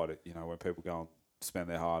shit right. When people go and spend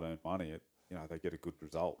their hard-earned money, they get a good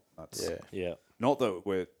result. That's Not that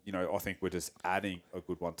we're I think we're just adding a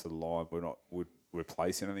good one to the line. We're not would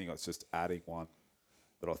replace anything. It's just adding one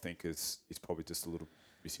that I think is probably just a little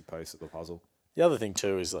missing piece of the puzzle. The other thing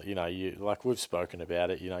too is like we've spoken about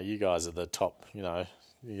it. You guys are the top.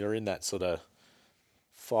 You're in that sort of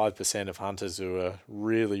 5% of hunters who are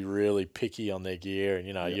really, really picky on their gear, and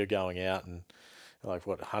you're going out and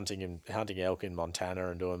hunting elk in Montana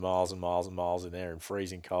and doing miles and miles and miles in there in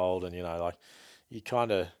freezing cold, and you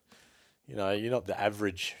kind of you're not the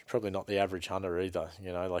average, probably not the average hunter either.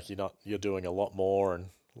 You're doing a lot more and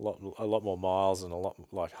a lot more miles and a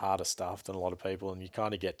lot harder stuff than a lot of people, and you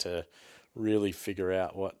kind of get to really figure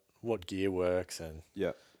out what gear works and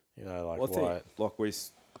why. I like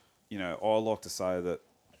to say that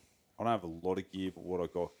I don't have a lot of gear, but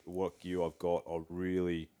what gear I've got,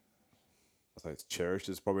 I say it's cherished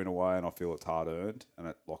is probably in a way, and I feel it's hard earned, and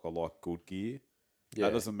I like good gear. Yeah.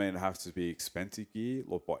 That doesn't mean it has to be expensive gear,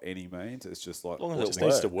 like by any means. It's just like As long as It it just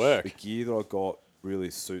needs to work. the gear that I got really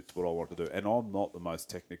suits what I want to do. And I'm not the most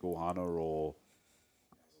technical hunter, or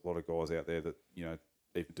there's a lot of guys out there that,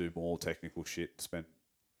 even do more technical shit, spend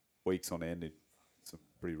weeks on end in some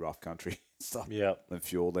pretty rough country stuff. Yeah. Than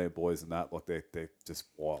Fjord Land boys and that. Like they're just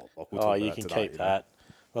wild. Like we'll Oh, talk you about can today, keep that.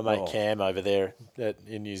 My mate Oh. Cam over there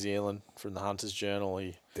in New Zealand from the Hunter's Journal,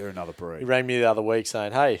 They're another he breed. rang me the other week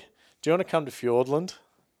saying, "Hey, do you want to come to Fjordland?"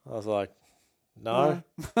 I was like, "No,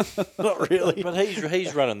 not really." But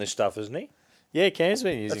he's running this stuff, isn't he? Yeah, Cam's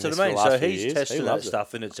been using That's what this I for mean. the last So few he's years. testing He that loves it.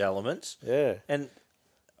 stuff in its elements. Yeah. And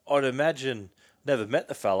I'd imagine, never met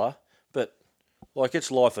the fella, but like it's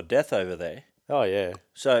life or death over there. Oh yeah.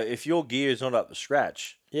 So if your gear is not up to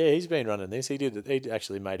scratch, Yeah, he's been running this. He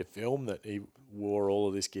actually made a film that he wore all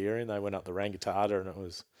of this gear in. They went up the Rangitata and it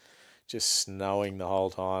was just snowing the whole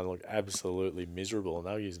time, looked absolutely miserable, and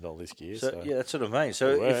they were using all this gear. so yeah, that's what I mean. So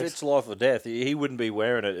it if works. it's life or death, he wouldn't be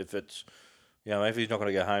wearing it if it's, if he's not going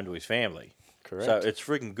to go home to his family. Correct. So it's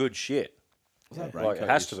freaking good shit. What was that Like, it raincoat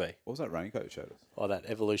has you- to be. What was that raincoat you showed us? Oh, that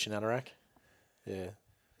Evolution anorak. Yeah. Is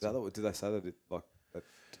that did they say that that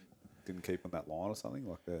didn't keep on that line or something?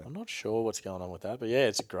 Like I'm not sure what's going on with that, but yeah,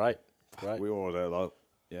 it's great. we all there, like,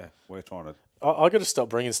 we're trying to. I got to stop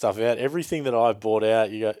bringing stuff out. Everything that I've bought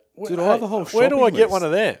out, you go, Dude, I have a whole where do I shopping get list. one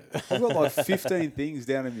of them? I've got like 15 things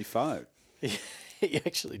down in my phone. You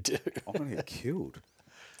actually do. I'm gonna get killed.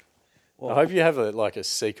 I hope you have a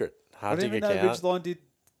secret I didn't hunting even know account. Ridgeline did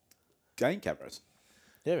game cameras.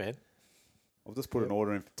 Yeah, man. I've just put an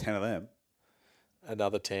order in for 10 of them.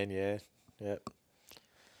 Another 10, yeah. Yep.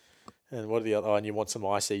 And what are the other? Oh, and you want some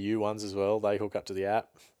ICU ones as well. They hook up to the app,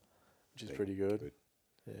 which is pretty good.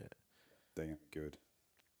 Yeah. Damn good.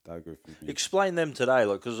 They're good for me. Explain them today,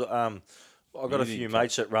 like, because I've got a Using few ca-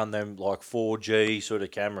 mates that run them like 4G sort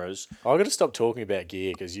of cameras. I've got to stop talking about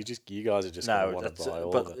gear because you guys are just going to No, want that's to buy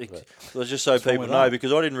all but of it. But it was just so people with know, that.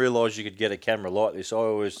 because I didn't realise you could get a camera like this. I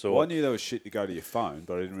always thought, Well, I knew there was shit to go to your phone,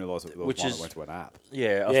 but I didn't realise it was Which one is- that went to an app.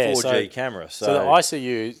 yeah, a Yeah, 4G camera. So the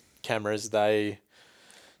ICU cameras, they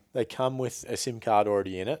come with a SIM card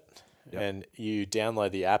already in it, Yep. and you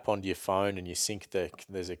download the app onto your phone, and you sync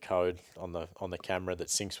there's a code on the camera that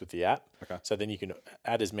syncs with the app. Okay. So then you can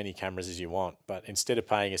add as many cameras as you want, but instead of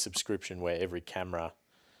paying a subscription where every camera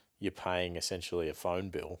you're paying essentially a phone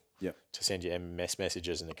bill Yep. to send you MMS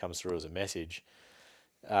messages and it comes through as a message.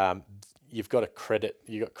 You've got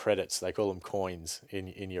you got credits, they call them coins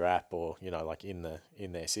in your app, or like in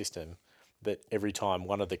their system, that every time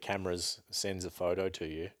one of the cameras sends a photo to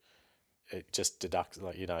you, it just deducts,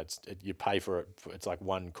 you pay for it. It's like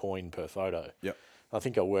 1 coin per photo. Yep. I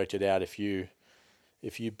think I worked it out. If you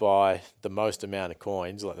buy the most amount of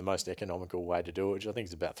coins, like the most economical way to do it, which I think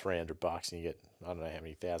is about $300, and you get, I don't know how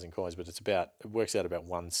many thousand coins, but it works out about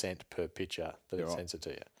 1 cent per picture that it right. sends it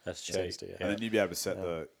to you. That's Sends cheap. to you. And then you'd be able to set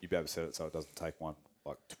it so it doesn't take 20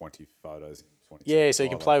 photos in 20 Yeah, seconds so you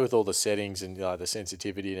can either. play with all the settings and the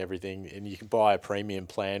sensitivity and everything, and you can buy a premium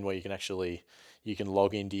plan where you can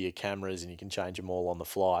log into your cameras and you can change them all on the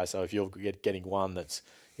fly. So if you're getting one that's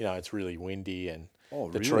it's really windy and the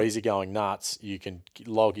really? trees are going nuts, you can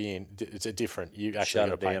log in. It's a different. You actually Shut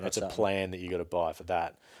got to it pay. down or It's a something. plan that you got to buy for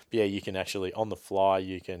that. But yeah, you can actually on the fly.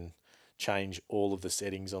 You can change all of the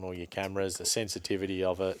settings on all your cameras, the sensitivity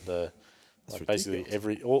of it,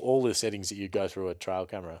 basically all the settings that you go through a trail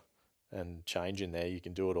camera and change in there. You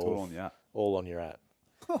can do it all on the app. all on your app.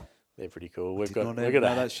 They're pretty cool. We've Did got not we've even got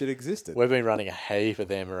know a, that shit existed. we've been running a heap of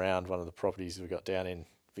them around one of the properties we've got down in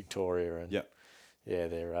Victoria, and Yep. yeah,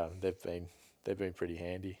 they've been pretty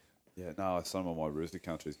handy. Yeah, no, some of my rooster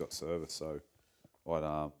country's got service, so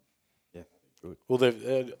good. Well,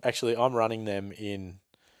 they've actually I'm running them in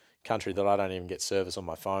country that I don't even get service on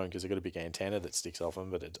my phone because I've got a big antenna that sticks off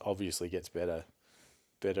them, but it obviously gets better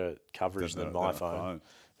coverage than my phone.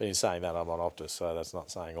 But in saying that, I'm on Optus, so that's not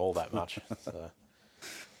saying all that much. So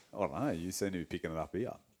I don't know. You seem to be picking it up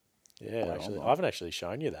here. yeah, Well, actually, I'm I haven't actually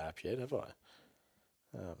shown you the app yet, have I?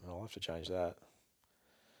 I'll have to change that.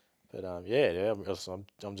 But I'm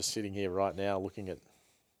just sitting here right now looking at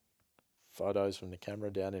photos from the camera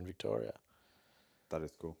down in Victoria. That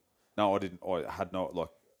is cool. No, I didn't. I had no, like,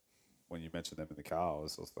 when you mentioned them in the car, I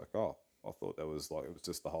was like, oh, I thought that was like, it was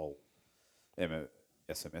just the whole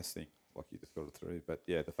SMS thing, like you just got it through. But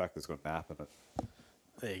yeah, the fact that it's got an app in it.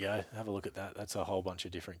 There you go. Have a look at that. That's a whole bunch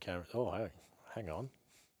of different cameras. Oh, hang on.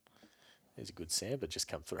 There's a good sample just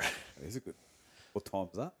come through. Is it good? What time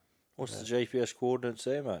is that? What's the GPS coordinates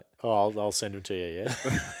there, mate? Oh, I'll send them to you, yeah.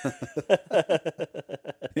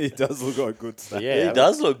 He does look like good stuff. Yeah, He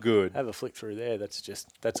does look good. Have a flick through there.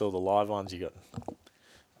 That's all the live ones. You got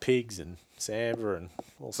pigs and sambar and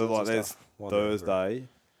all So sorts like of there's stuff. Thursday.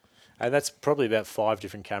 And that's probably about 5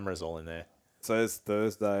 different cameras all in there. So there's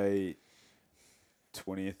Thursday,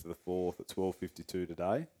 20th of the 4th at 12:52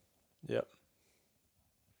 today. Yep.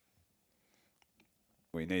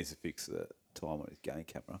 Well, he needs to fix the time on his game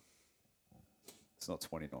camera. It's not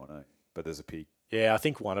 29, but there's a pig. Yeah, I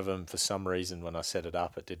think one of them, for some reason, when I set it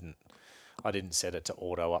up, I didn't set it to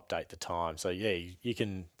auto update the time. So yeah, you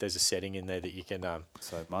can. There's a setting in there that you can.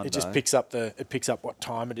 So Monday, it just picks up what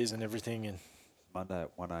time it is and everything. And Monday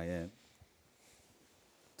at 1 a.m.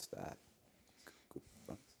 What's that? Good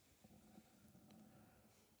front.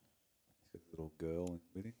 He's got a little girl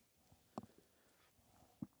with him.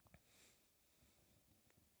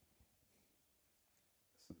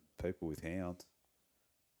 Some people with hounds.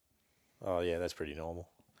 oh yeah, that's pretty normal.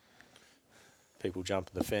 People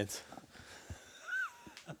jumping the fence.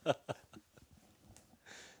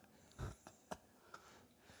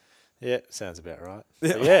 Yeah, sounds about right.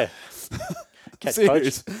 Yeah. Catch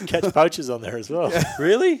poachers on there as well.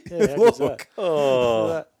 Really? Yeah, how good's that? Look.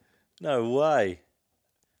 Oh, no way.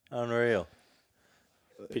 Unreal.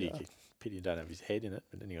 Pity you don't have his head in it,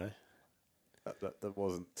 but anyway. That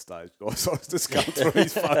wasn't staged, guys. I was just going through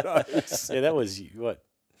his photos. Yeah, that was what?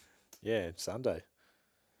 Yeah, Sunday.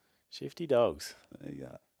 Shifty dogs. There you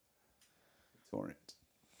go. Victorians.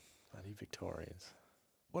 Bloody Victorians.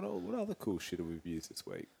 What other cool shit have we used this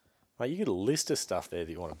week? Mate, you got a list of stuff there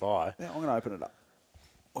that you want to buy. Yeah, I'm going to open it up.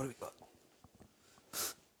 What have we got?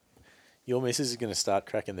 Your missus is going to start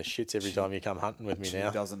cracking the shits every time you come hunting with me She now.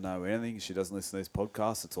 doesn't know anything. She doesn't listen to this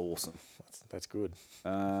podcast. It's awesome. That's good.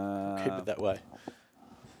 Keep Keep it that way.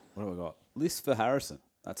 What have I got? List for Harrison.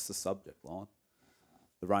 That's the subject line.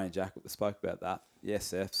 The rain jacket. We spoke about that. The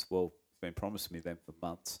SFs. Well, it's been promised me them for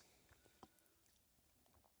months.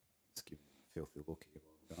 Let's give him a filthy look here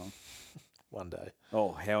while we're going. One day.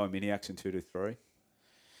 Oh, How a Mini Action 223.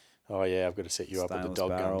 Oh, yeah, I've got to set you up with the dog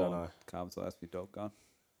gun, don't I? Carbon glass with dog gun.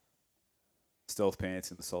 Stealth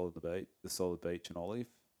pants in the solid beach and olive.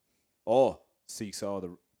 Oh,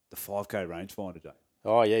 CXO, the 5K rangefinder, Jay.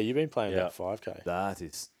 Oh, yeah, you've been playing Yeah. that 5K. That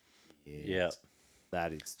is, Yeah.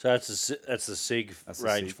 that is. So that's the SIG That's the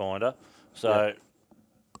SIG. rangefinder. So,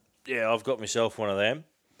 yeah, I've got myself one of them.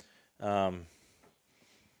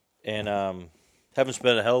 Haven't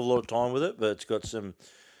spent a hell of a lot of time with it, but it's got some...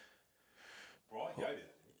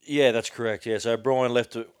 Yeah, that's correct, yeah. So Brian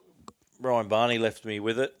Barney left me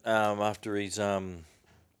with it after his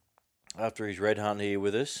red hunt here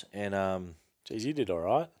with us. And Geez, you did all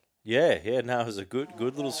right. yeah, no, it was a good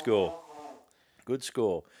little score. Good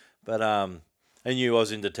score. But I knew I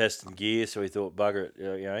was into testing gear, so he thought, bugger it,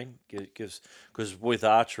 you know, because with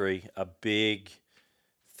archery, a big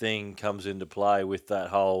thing comes into play with that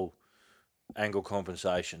whole angle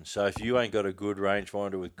compensation. So if you ain't got a good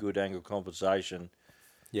rangefinder with good angle compensation,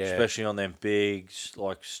 Yeah. especially on them big,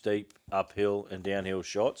 like steep uphill and downhill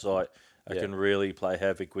shots, it can really play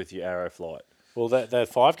havoc with your arrow flight. Well, that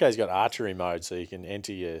 5K's got archery mode, so you can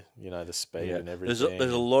enter your, the speed and everything.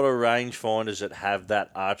 There's a lot of rangefinders that have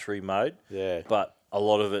that archery mode. Yeah. But a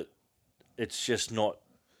lot of it's just not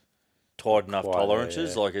tight enough Quite,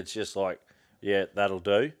 tolerances. yeah. Like it's just like, yeah, that'll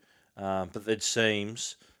do. But it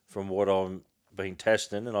seems from what I'm been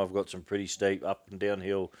testing, and I've got some pretty steep up and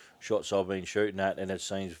downhill shots I've been shooting at, and it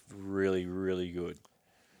seems really, really good.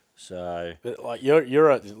 So, But like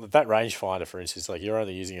that rangefinder, for instance, like you're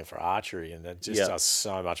only using it for archery, and it just does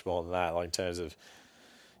so much more than that. Like in terms of,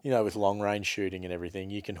 with long range shooting and everything,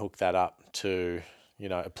 you can hook that up to,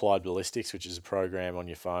 Applied Ballistics, which is a program on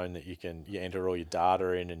your phone that you enter all your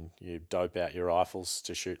data in, and you dope out your rifles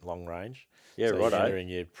to shoot long range. yeah, So right. you're entering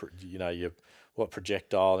your what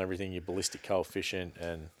projectile and everything, your ballistic coefficient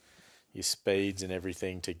and your speeds and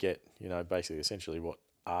everything to get, basically essentially what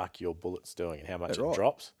arc your bullet's doing and how much it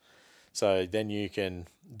drops. So then you can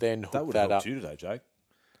hook That would that have up. helped you today, Jake.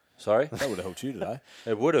 Sorry? That would have helped you today.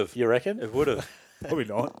 It would have. You reckon? It would have. Probably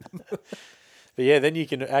not. But yeah, then you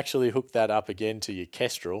can actually hook that up again to your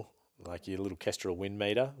Kestrel, like your little Kestrel wind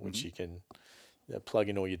meter, which you can plug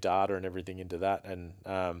in all your data and everything into that. And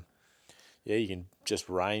you can just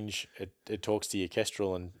range. It talks to your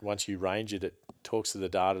Kestrel, and once you range it, it talks to the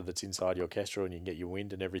data that's inside your Kestrel, and you can get your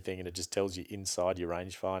wind and everything, and it just tells you inside your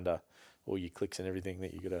rangefinder all your clicks and everything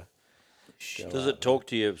that you got to. Does it talk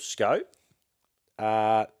to your scope?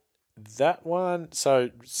 That one,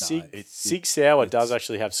 Sig Sauer does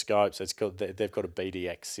actually have scopes. They've got a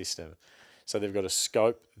BDX system. So they've got a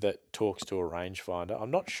scope that talks to a rangefinder.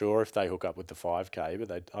 I'm not sure if they hook up with the 5K,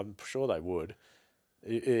 but I'm sure they would.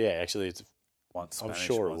 Yeah, actually, it's. One's Spanish,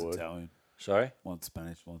 sure it one's would. Italian. Sorry? One's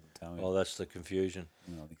Spanish, one's Italian. Oh, that's the confusion.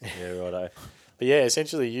 No, I think so. Yeah, righto. But yeah,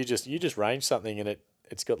 essentially, you just range something and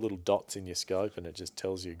it's got little dots in your scope and it just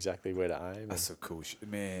tells you exactly where to aim. That's so cool.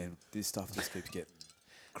 Man, this stuff just keeps getting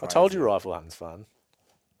crazy. I told you rifle hunting's fun.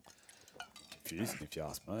 Confusing if you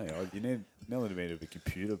ask me. You need me to be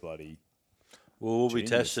computer bloody. Well, we'll be Genius.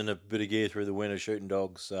 testing a bit of gear through the winter shooting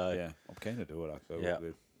dogs. So Yeah, I'm keen to do it actually. Yeah.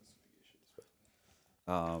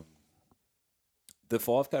 The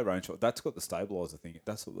 5K range shot, that's got the stabilizer thing.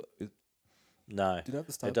 That's what no, did it have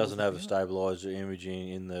the it doesn't stabiliser have a thing in it? stabilizer imaging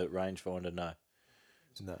in the rangefinder. No,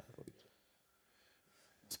 No,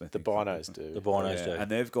 Smith the thinks binos something. do. the binos Yeah, do. and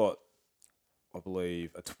they've got, I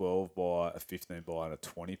believe, a 12 by, a 15 by, and a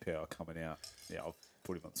 20 power coming out. Yeah, I'll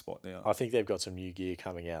put him on the spot now. I think they've got some new gear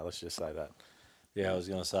coming out. Let's just say that. Yeah, I was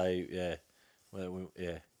going to say, yeah. Well,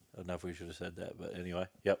 yeah, I don't know if we should have said that, but anyway,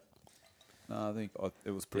 yep. No, I think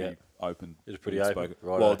it was pretty open. It was pretty Pretty open, spoken.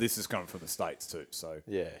 right. Well, this is coming from the States too, so.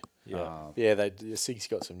 Yeah. Yeah. The SIG's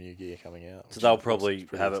got some new gear coming out. So which they'll is probably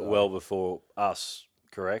pretty have it exciting. well before us,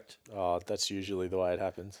 correct? Oh, that's usually the way it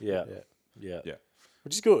happens. Yeah. Yeah. Yeah. Yeah.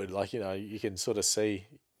 Which is good. Like, you can sort of see,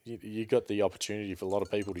 you got the opportunity for a lot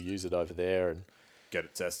of people to use it over there and Get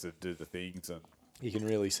it tested, do the things, and you can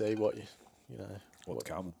really see what, what's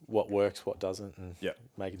coming. what works, what doesn't, and Yeah.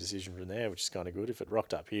 make a decision from there, which is kind of good. If it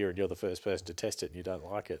rocked up here and you're the first person to test it and you don't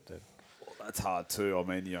like it, then That's hard too. I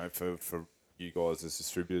mean, for you guys as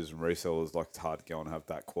distributors and resellers, like it's hard to go and have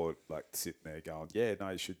that quote, like sitting there going, yeah, no,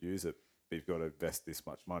 you should use it, but you've got to invest this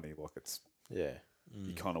much money. Like it's, yeah.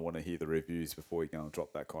 you kind of want to hear the reviews before you go and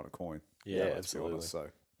drop that kind of coin. Yeah, let's be absolutely. honest. So,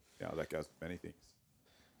 that goes with many things.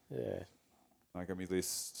 Yeah. Like, I mean,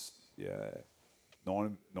 list,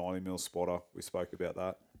 90 mil spotter. We spoke about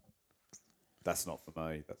that. That's not for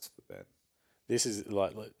me. That's for Ben. This is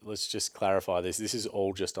like, let's just clarify this. This is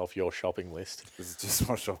all just off your shopping list. This is just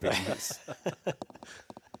my shopping list.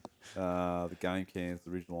 The game cans,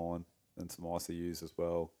 the original one, and some ICUs as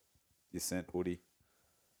well. Your scent hoodie.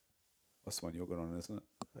 That's the one you're good on, isn't it?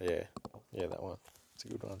 Yeah. Yeah, that one. It's a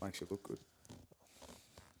good one. Makes you look good.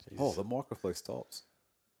 Jeez. Oh, the microfleece tops.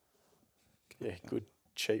 Yeah, good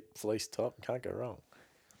cheap fleece top. Can't go wrong.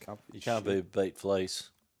 Comfy You can't shit. beat fleece.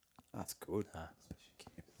 That's good. Ah.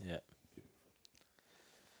 Especially Yeah.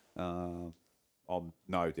 camp. I'm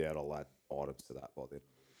no doubt I'll add items to that by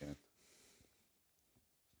then.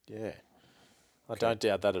 Yeah. I don't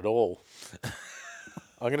doubt that at all.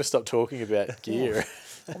 I'm going to stop talking about gear.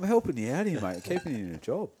 I'm helping you out here, mate. I'm keeping you in a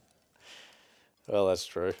job. Well, that's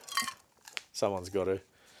true. Someone's got to.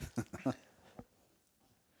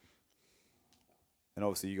 And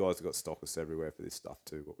obviously, you guys have got stockists everywhere for this stuff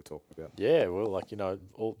too. What we're talking about. Yeah, well, like,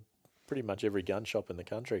 all pretty much every gun shop in the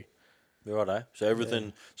country. Righto. So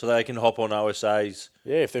everything, so they can hop on OSA's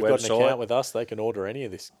Yeah, if they've got an website. account with us, they can order any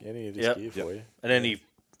of this Yep. gear for you. And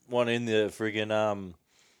anyone in the friggin'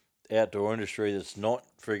 outdoor industry that's not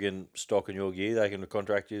friggin' stocking your gear, they can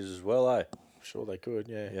contract you as well, eh? Sure, they could.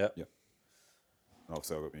 Yeah. Yep. Yep. And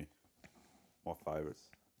obviously, I've got my favourites: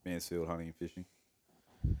 Mansfield hunting and fishing.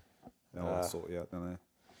 They'll sort you out, don't they?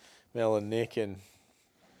 Mel and Nick and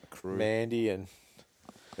A crew. Mandy and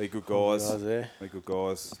They're good all the guys. there. They're good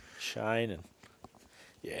guys. Shane and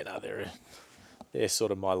they're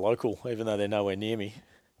sort of my local, even though they're nowhere near me.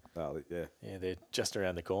 Yeah. Yeah, they're just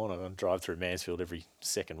around the corner. I drive through Mansfield every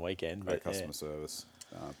second weekend. Great But customer service.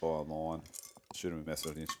 Buy online. Shoot them a message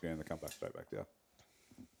on Instagram. They come back straight back to you.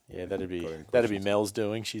 yeah, that'd be Got any that'd be questions? Mel's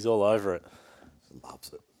doing. She's all over it. She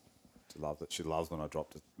loves it. She loves it. She loves when I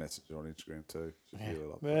dropped a message on Instagram too. She really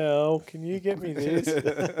loves it. Mel, can you get me this?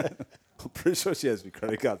 I'm pretty sure she has my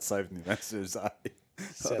credit card saved in the messages. Eh?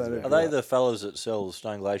 Sounds I don't about know. Are they the fellas that sell the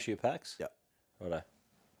Stone Glacier packs? Yep. Righto.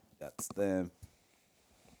 That's them.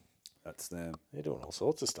 That's them. They're doing all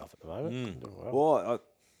sorts of stuff at the moment. Mm. Doing well. Well,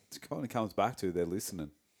 it kind of comes back to they're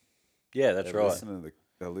listening. Yeah, that's They're right.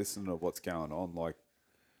 They're listening to what's going on. Like,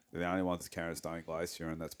 they're the only ones that carry Stone Glacier,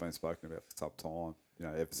 and that's been spoken about for some time.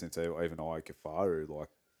 Ever since even I Kafaru, like,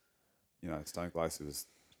 Stone Glacier was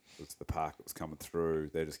the pack that was coming through.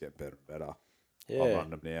 They're just getting better and better. I'm Yeah. running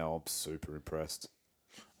them now. I'm super impressed.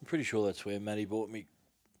 I'm pretty sure that's where Maddie bought me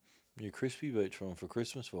new crispy boots from for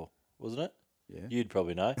Christmas for, wasn't it? Yeah. You'd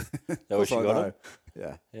probably know. That where she got them?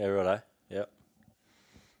 Yeah. Yeah, righto. Yep.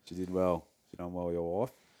 She did well. She done well with your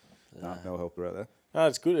wife. No help her out there. No,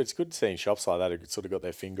 it's good. It's good seeing shops like that who sort of got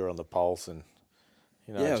their finger on the pulse and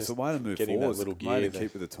Yeah, it's just a way to move getting forward. that little It's a way gear. to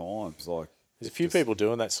keep with the times. Like, There's a few people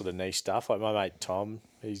doing that sort of niche stuff. Like my mate Tom,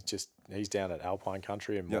 he's down at Alpine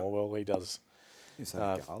Country in Morwell. He does. He's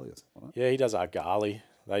Gali or something, right? Yeah, he does Gali.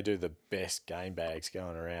 They do the best game bags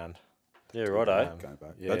going around. Yeah, righto. Going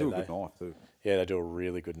back. Yeah, they do a good knife too. Yeah, they do a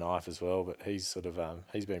really good knife as well. But he's sort of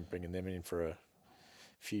he's been bringing them in for a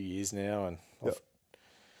few years now, and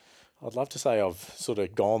I'd love to say I've sort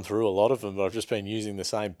of gone through a lot of them, but I've just been using the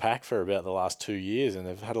same pack for about the last 2 years, and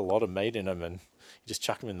they've had a lot of meat in them, and you just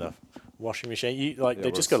chuck them in the washing machine.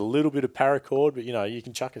 They've just got a little bit of paracord, but you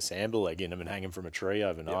can chuck a sample leg in them and hang them from a tree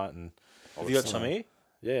overnight. And Have you got some here?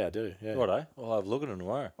 Yeah, I do. Yeah. Righto. I'll have a look at them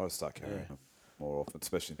tomorrow. I'll start carrying them more often,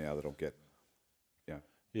 especially now that I'm getting,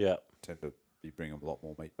 Yeah. tend to be bringing a lot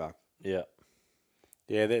more meat back. Yeah.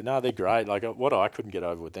 Yeah, they're great. Like what I couldn't get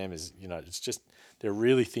over with them is, it's just they're a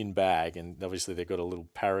really thin bag, and obviously they've got a little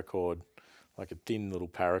paracord, like a thin little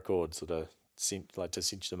paracord sort of to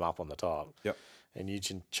cinch them up on the top. Yep. And you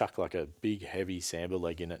can chuck like a big heavy sample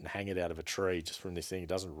leg in it and hang it out of a tree just from this thing. It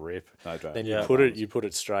doesn't rip. No drag. Then you put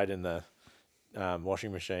it straight in the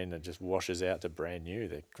washing machine and it just washes out to brand new.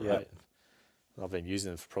 They're great. Yep. I've been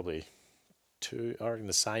using them for probably I reckon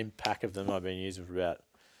the same pack of them I've been using for about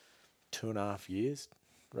 2.5 years,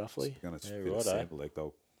 roughly. Going to Yeah, fit a righto. sample leg,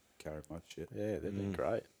 they'll carry most shit. Yeah, they've been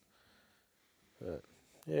great. But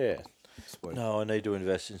yeah, Sweet. No, I need to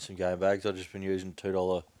invest in some game bags. I've just been using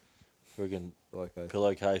 $2 friggin' Okay.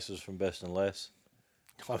 pillowcases from Best and Less.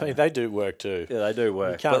 I mean they do work too. Yeah, they do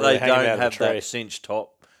work, can't but really they hang 'em don't out of have the tree. that cinch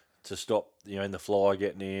top to stop, in the fly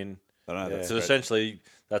getting in. I don't know. Yeah. So essentially,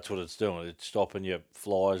 that's what it's doing. It's stopping your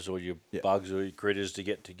flies or your bugs or your critters to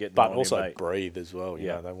get But on also your meat. breathe as well. You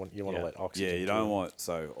Yeah. know, you want to let oxygen. Yeah, you to don't them. want.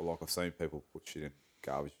 So, like I've seen people put shit in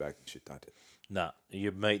garbage bags and shit. Don't do it. Nah,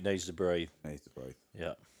 your meat needs to breathe. Needs to breathe.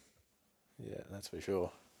 Yeah. Yeah, that's for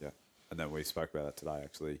sure. Yeah. And then we spoke about that today.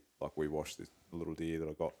 Actually, like we washed this little deer that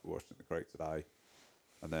I got. We washed it in the creek today,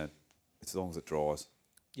 and then it's as long as it dries.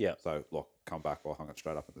 Yeah. So, like, come back, I hung it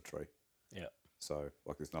straight up in the tree. Yeah. So,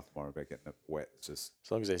 like, there's nothing more about getting it wet. It's just As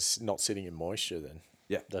long as it's not sitting in moisture, then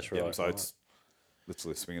That's Yeah, right. so it's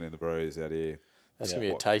literally swinging in the breeze out here. that's Yeah. gonna be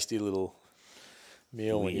a What- tasty little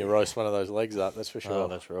meal when you roast one of those legs up. That's for sure. Oh,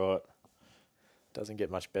 that's right. Doesn't get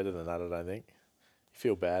much better than that, I don't think. You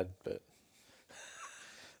feel bad, but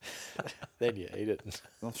then you eat it.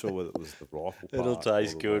 Not sure whether it was the rifle. It'll part or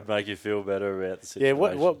taste the good, make you feel better about the Yeah,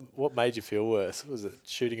 situation. what made you feel worse? Was it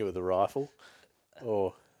shooting it with a rifle,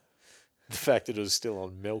 or the fact that it was still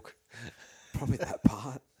on milk? Probably that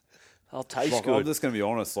part. I'll taste Like, good. I'm just going to be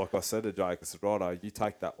honest. Like I said to Jake, I said, righto, you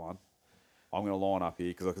take that one. I'm going to line up here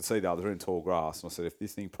because I could see the others in tall grass. And I said, if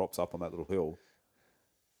this thing props up on that little hill,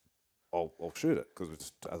 I'll shoot it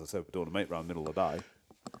because, as I said, we're doing a meat run middle of the day.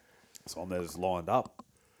 So I'm there just lined up.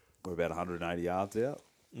 We're about 180 yards out.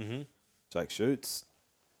 Mm-hmm. Jake shoots.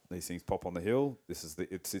 These things pop on the hill.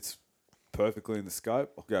 It sits perfectly in the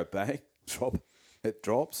scope. I'll go bang, drop. It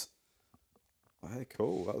drops. Oh, hey,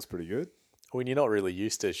 cool. That was pretty good. When you're not really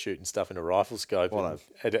used to shooting stuff in a rifle scope Well,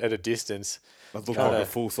 at a distance, That looked kinda- like a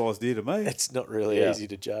full-size deer to me. it's not really Yeah. easy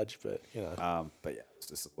to judge. But But yeah, it's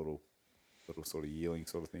just a little sort of yearling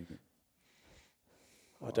sort of thing.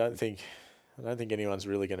 I don't think anyone's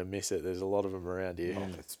really going to miss it. There's a lot of them around here. Oh,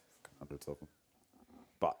 it's hundreds of them.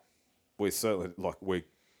 But we're certainly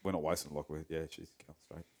we're not wasting she's going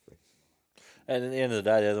straight. And at the end of the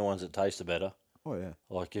day, they're the ones that taste the better. Oh yeah.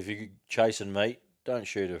 Like, if you're chasing meat, don't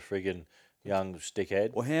shoot a friggin' young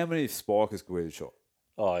stickhead. Well, how many spikers could we have shot?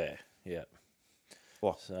 Oh, yeah. Yeah.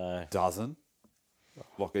 Like So, dozen.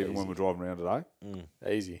 Like even when we're driving around today,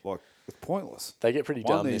 Easy. like it's pointless. They get pretty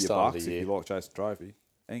One done there, this your time of bucks the if year. you like chasing trophy,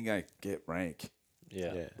 ain't going to get rank.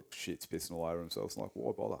 yeah. Yeah. Shit's pissing all over themselves. Like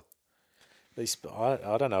why bother?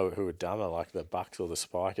 I don't know who are dumber, like the bucks or the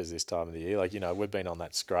spikers this time of the year. Like, we've been on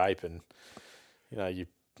that scrape and, you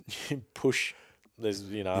push, there's,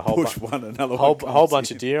 a whole, Push one, another whole, one whole comes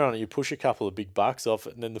bunch in. of deer on it. You push a couple of big bucks off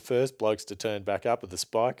it, and then the first blokes to turn back up are the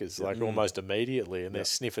spikers, like almost immediately, and they're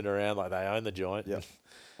sniffing around like they own the joint. Yeah.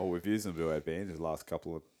 Oh, we've used them to our advantage the last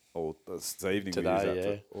couple of, this evening Today, we used that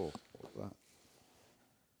yeah. to, what was that?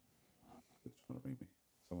 Who's trying to ring me?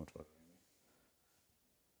 Someone tried to ring me.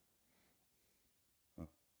 Oh,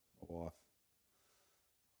 my wife.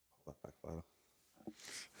 I'll that back later.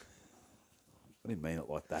 I didn't mean it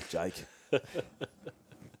like that, Jake. I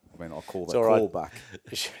mean, I'll call that all right. call back.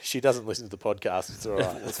 She doesn't listen to the podcast. It's all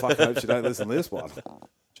right. Let's fucking hope she don't listen to this one.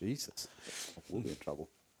 Jesus. We'll be in trouble.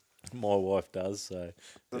 My wife does, so.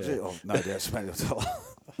 Yeah. Oh, no doubt she will tell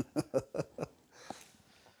her.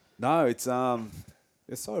 No, it's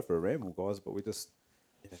sorry for a ramble, guys, but we've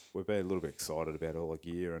been a little bit excited about all the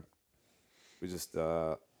gear, and we just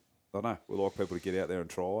I don't know, we like people to get out there and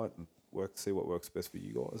try it, and see what works best for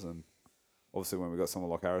you guys. And obviously, when we've got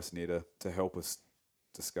someone like Harrison here to help us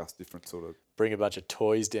discuss different sort of... Bring a bunch of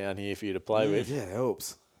toys down here for you to play with. Yeah, it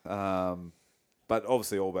helps. But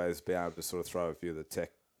obviously, always being able to sort of throw a few of the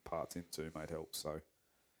tech parts into mate helps. So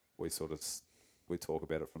we talk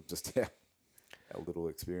about it from just our little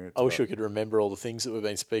experience. I wish we could remember all the things that we've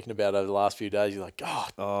been speaking about over the last few days. You're like,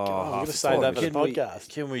 God, we've got to say that for the podcast.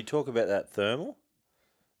 Can we talk about that thermal?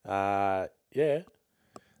 Yeah.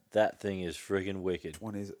 That thing is friggin' wicked. Which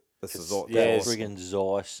one is it? That's It's- the yeah, Zeiss. Friggin'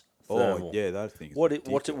 Zeiss thermal. Oh, yeah, that thing is What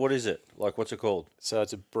ridiculous. is it? Like, what's it called? So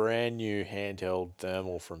it's a brand new handheld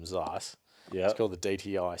thermal from Zeiss. Yeah. It's called the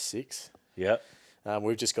DTI 6. Yeah.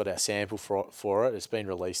 We've just got our sample for it. It's been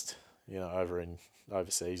released,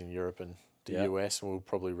 overseas in Europe and the US. And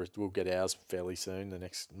we'll get ours fairly soon, the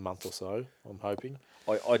next month or so, I'm hoping.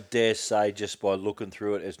 I dare say, just by looking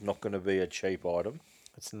through it, it's not going to be a cheap item.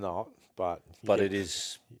 It's not, but It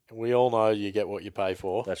is. We all know you get what you pay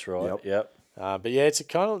for. That's right. Yep. Yep. But yeah, it's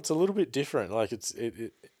a little bit different. Like it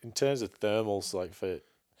in terms of thermals, like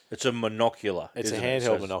It's a monocular. it's a isn't it? handheld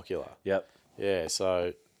So it's- monocular. Yep. Yeah,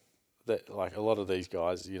 so that like a lot of these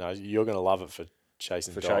guys, you're going to love it for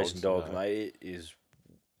chasing dogs. Chasing dogs, mate. It is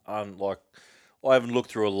unlike. I haven't looked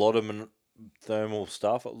through a lot of thermal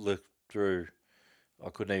stuff. I looked through. I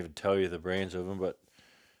couldn't even tell you the brands of them, but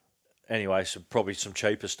anyway, probably some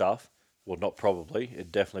cheaper stuff. Well, not probably.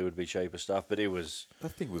 It definitely would be cheaper stuff, but it was That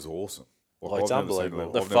thing was awesome. Like, it's I've never seen unbelievable.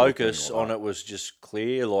 it. the I've never looked at focus anything like on that. it was just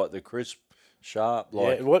clear, like the crisp, sharp.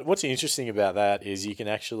 Yeah, Like what's interesting about that is you can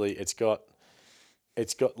actually it's got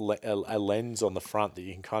a lens on the front that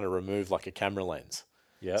you can kind of remove like a camera lens.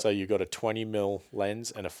 yeah. So you've got a 20mm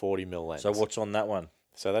lens and a 40mm lens. So what's on that one?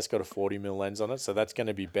 So that's got a 40mm lens on it. So that's going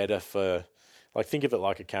to be better for, like, think of it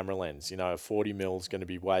like a camera lens. A 40mm is going to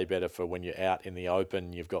be way better for when you're out in the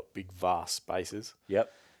open. You've got big, vast spaces.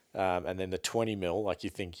 Yep. And then the 20mm, like you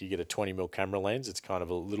think you get a 20mm camera lens, it's kind of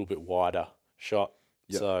a little bit wider shot.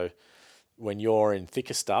 Yep. So when you're in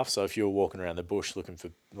thicker stuff, so if you're walking around the bush looking for,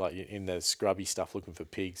 like in the scrubby stuff, looking for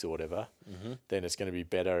pigs or whatever, then it's going to be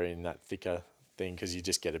better in that thicker thing because you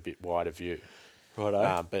just get a bit wider view.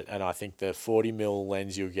 Righto. And I think the 40mm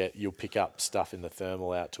lens you'll pick up stuff in the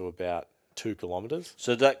thermal out to about 2 kilometres.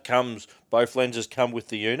 So both lenses come with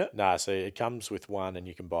the unit? No, so it comes with one and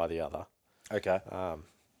you can buy the other. Okay.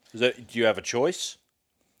 Do you have a choice?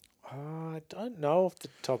 I don't know off the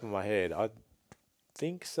top of my head. I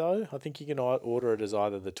think so. I think you can order it as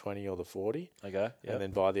either the 20 or the 40 Okay. and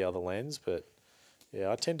then buy the other lens. But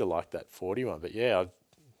yeah, I tend to like that 40 one. But yeah,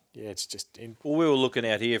 it's just Well, we were looking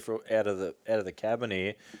out here out of the cabin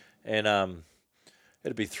here, and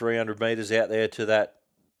it'd be 300 metres out there to that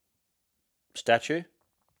statue.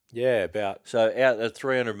 yeah, about So out at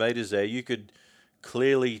 300 metres there, you could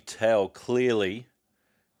clearly tell the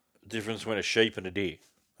difference between a sheep and a deer.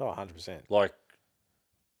 100%. Like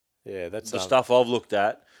Yeah, that's the stuff I've looked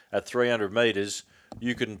at 300 metres,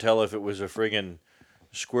 you couldn't tell if it was a friggin'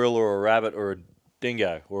 squirrel or a rabbit or a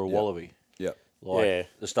dingo or a wallaby. Yep. Like Yeah.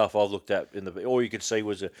 the stuff I've looked at all you could see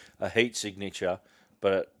was a heat signature,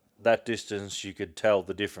 but at that distance you could tell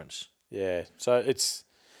the difference. Yeah, so it's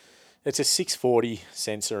a 640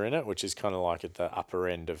 sensor in it, which is kind of like at the upper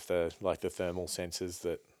end of the thermal sensors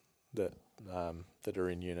that are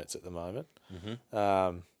in units at the moment.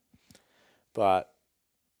 But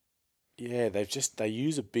yeah, they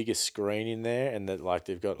use a bigger screen in there, and that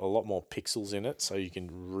they've got a lot more pixels in it, so you can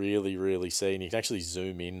really, really see, and you can actually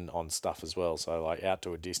zoom in on stuff as well. So like out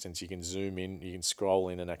to a distance, you can zoom in, you can scroll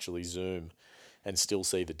in and actually zoom, and still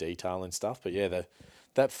see the detail and stuff. But yeah,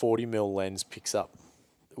 that 40mm lens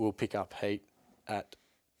will pick up heat at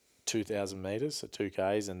 2,000 metres, so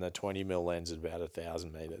 2Ks, and the 20mm lens at about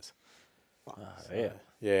 1,000 metres. Yeah.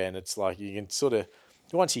 Yeah, and it's like you can sort of,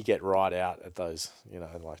 once you get right out at those,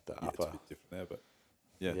 like the It's a upper, bit different there, but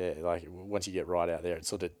yeah. yeah, like once you get right out there, it's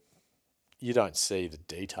sort of, you don't see the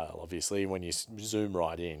detail, obviously. When you zoom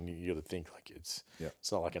right in, you got to think like it's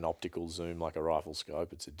not like an optical zoom like a rifle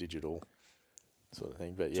scope, it's a digital sort of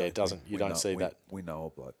thing. But yeah, it doesn't, you don't see that. We know a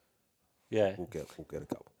bloke. Yeah. We'll get a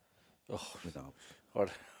couple. Oh, We know.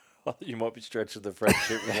 you might be stretching the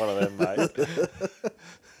friendship with one of them, mate.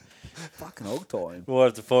 Fucking hog time. We'll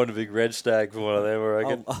have to find a big red stag for one of them, I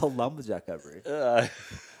reckon. I'll lumberjack over here.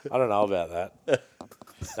 I don't know about that.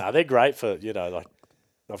 No, they're great for, like,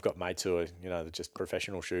 I've got mates who are, they're just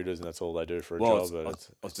professional shooters and that's all they do for a job. But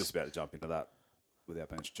I was just about to jump into that without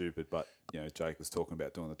being stupid, but, Jake was talking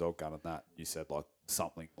about doing the dog gun and that. You said, like,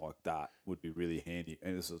 something like that would be really handy.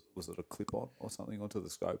 And was it a clip-on or something onto the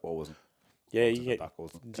scope, or wasn't? yeah, onto you the get, back,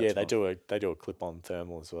 wasn't yeah, catch they do a clip-on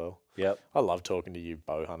thermal as well. Yep. I love talking to you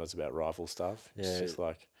bow hunters about rifle stuff. It's Yeah. just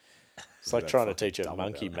like, It's like trying to teach a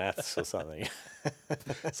monkey maths or something.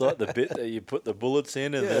 It's like the bit that you put the bullets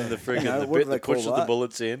in, and then the friggin' Yeah, the what bit do they that pushes call the that?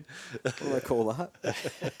 bullets in. What do they call that?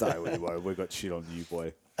 Don't worry, we got shit on you,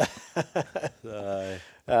 boy. It's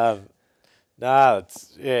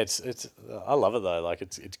I love it though. Like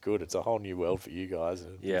it's good. It's a whole new world for you guys.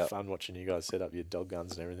 And Yeah. fun watching you guys set up your dog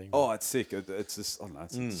guns and everything. Oh, it's sick. It's just I don't know.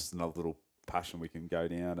 It's just another little passion we can go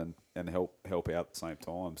down and help out at the same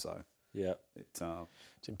time. So Yeah. it's an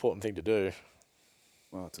important thing to do.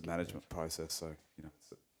 well, it's a management process. So it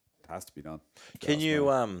has to be done. Can you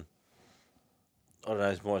I don't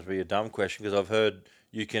know. This might be a dumb question because I've heard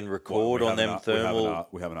you can record on them thermal.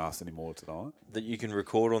 We haven't asked any more tonight. That you can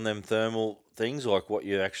record on them thermal things, like what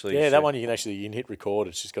you actually. Yeah, that one you can hit record.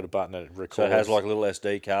 It's just got a button that it records. So it has like a little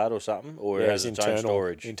SD card or something, or it has its own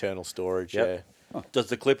storage. Internal storage. Yep. Yeah. Does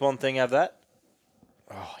the clip-on thing have that?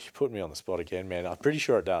 Oh, you put me on the spot again, man. I'm pretty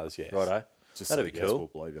sure it does. Yes. Righto. Just That'd so be yes, cool. we'll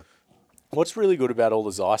believe you. What's really good about all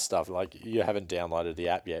the Zeiss stuff, like you haven't downloaded the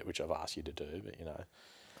app yet, which I've asked you to do, but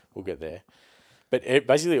we'll get there. But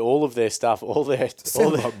basically, all of their stuff,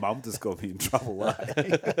 My mum just got me in trouble.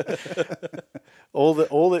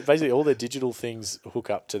 Basically all their digital things hook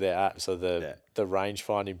up to their app. So the range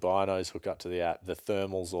finding binos hook up to the app. The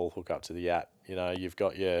thermals all hook up to the app. You've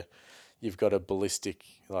got a ballistic,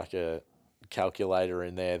 like a calculator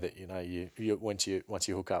in there that you once you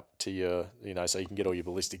hook up to your so you can get all your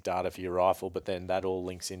ballistic data for your rifle. But then that all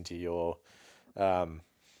links into your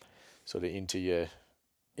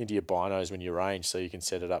into your binos when you range, so you can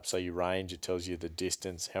set it up so you range. It tells you the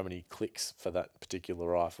distance, how many clicks for that particular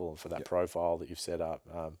rifle, for that profile that you've set up.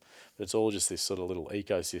 But it's all just this sort of little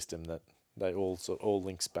ecosystem that they all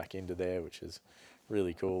links back into there, which is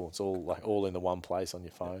really cool. It's all in the one place on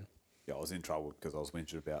your phone. Yeah, I was in trouble because I was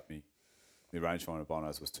whinging about me. My rangefinder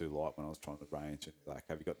binos was too light when I was trying to range. And he's like,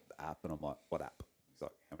 "Have you got the app?" And I'm like, "What app?" He's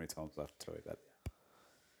like, "How many times do I have to tell you about the app?"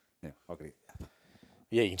 Yeah, I'll get the app.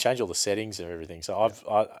 Yeah, you can change all the settings and everything. So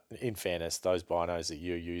in fairness, those binos that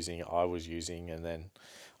you're using, I was using, and then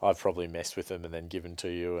I've probably messed with them and then given to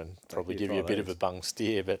you and probably give you a bit of a bung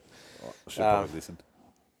steer. But I should probably listen.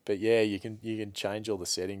 But yeah, you can change all the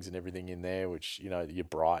settings and everything in there, which your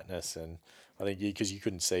brightness, and I think because you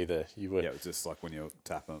couldn't see it was just like when you're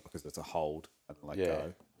tapping it because it's a hold and let Yeah.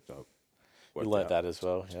 go. So you learnt that as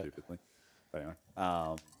well. Yeah. stupidly. But anyway,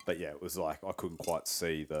 but yeah, it was like I couldn't quite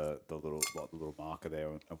see the little marker there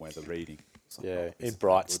and where the reading. Like, Yeah, this in is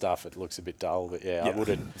bright not good. stuff it looks a bit dull, but yeah. Yeah. I would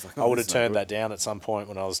have It's like, this is not turned good. that down at some point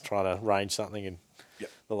when I was trying to range something in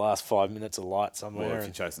the last 5 minutes of light somewhere. Well, if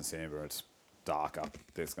you're chasing Samba, it's darker.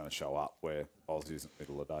 It's going to show up where I was using it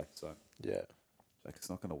middle of the day. So yeah. like, it's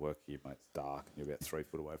not going to work here, mate. It's dark and you're about 3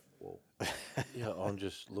 foot away from the wall. Yeah, I'm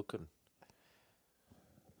just looking.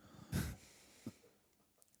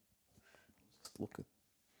 Just look at.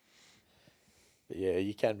 But yeah,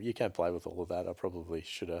 you can play with all of that. I probably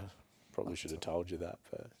should have told you that,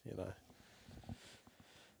 but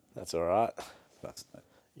that's all right. Fascinating.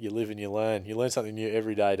 You live and you learn. You learn something new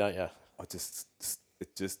every day, don't you? It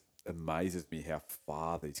just amazes me how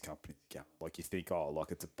far these companies go. Like you think,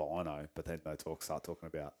 like it's a bino, but then they start talking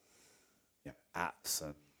about apps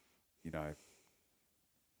and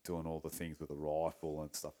doing all the things with a rifle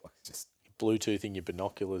and stuff like just Bluetoothing your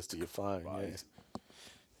binoculars to your phone. crazy.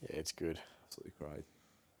 Yeah, it's good. Absolutely crazy.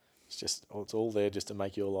 It's all there just to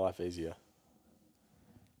make your life easier.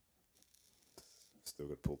 Still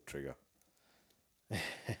got to pull the trigger.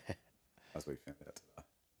 As we found out today.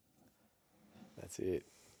 That's it.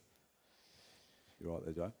 You right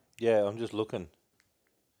there, Joe? Yeah, I'm just looking.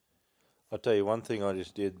 I'll tell you one thing I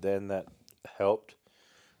just did then that helped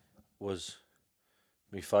was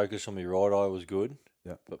my focus on my right eye was good.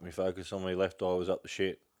 Yeah. But my focus on my left eye was up the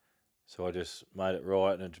shit. So I just made it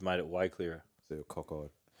right and it just made it way clearer. So you're cockeyed.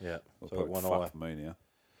 Yeah. Well, So I got one eye. for me now.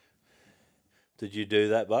 Did you do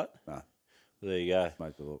that, Butt? Nah. There you go.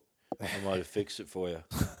 Made the look. I might have fixed it for you.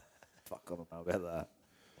 Fuck, I don't know about that.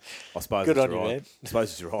 I suppose Good it's on you, your eye. man. I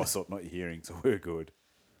suppose it's your eyesight, not your hearing, so we're good.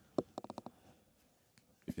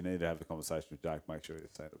 If you need to have a conversation with Jake, make sure you're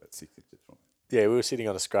saying about 6 inches from him. Yeah, we were sitting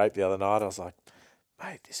on a scrape the other night. I was like,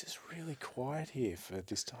 mate, this is really quiet here for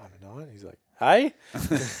this time of night. He's like, hey?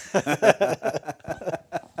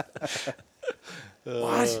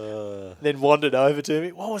 What? Then wandered over to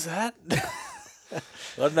me. What was that? I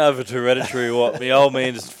don't know if it's hereditary or what. My old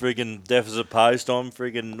man's friggin' deaf as a post. I'm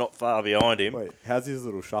friggin' not far behind him. Wait, how's his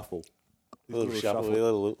little shuffle? His little shuffle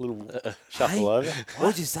over.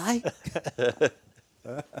 What'd you say?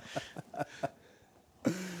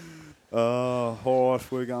 All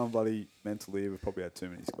right, we're going bloody mentally. We've probably had too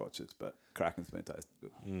many scotches, but Kraken's been tasting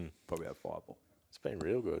good. Probably had 5 more. It's been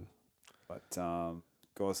real good. But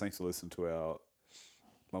guys, thanks for listening to our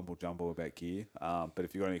mumble jumble about gear. But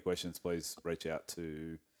if you've got any questions, please reach out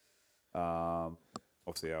to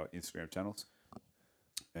obviously our Instagram channels.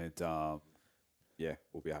 And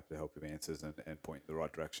we'll be happy to help with answers and point in the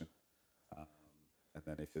right direction. And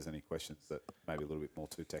then if there's any questions that may be a little bit more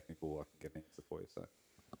too technical, I can get an answer for you. So,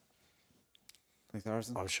 thanks,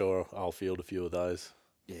 Harrison. I'm sure I'll field a few of those.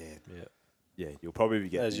 Yeah, you'll probably be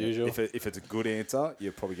getting as usual. If it's a good answer,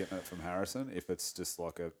 you're probably getting it from Harrison. If it's just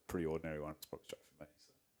like a pretty ordinary one, it's probably straight from me.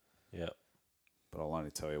 So. Yeah. But I'll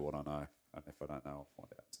only tell you what I know, and if I don't know, I'll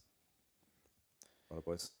find out. Right,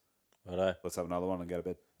 boys. Righto. Let's have another one and go to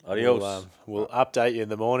bed. Adios. We'll update you in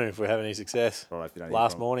the morning if we have any success. Right, if you don't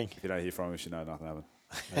Last morning. If you don't hear from us, you know nothing happened.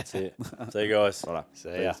 That's it. See you guys. Right,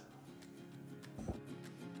 See ya.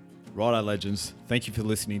 Righto, legends. Thank you for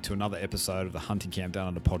listening to another episode of the Hunting Camp Down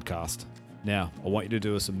Under podcast. Now, I want you to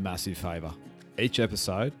do us a massive favour. Each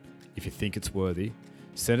episode, if you think it's worthy,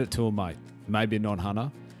 send it to a mate, maybe a non-hunter,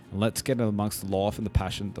 and let's get it amongst the life and the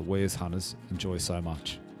passion that we as hunters enjoy so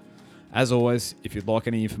much. As always, if you'd like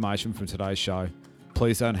any information from today's show,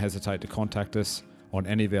 please don't hesitate to contact us on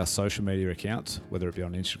any of our social media accounts, whether it be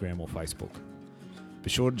on Instagram or Facebook. Be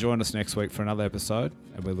sure to join us next week for another episode,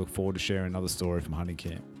 and we look forward to sharing another story from Hunting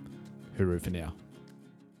Camp. Hooroo for now.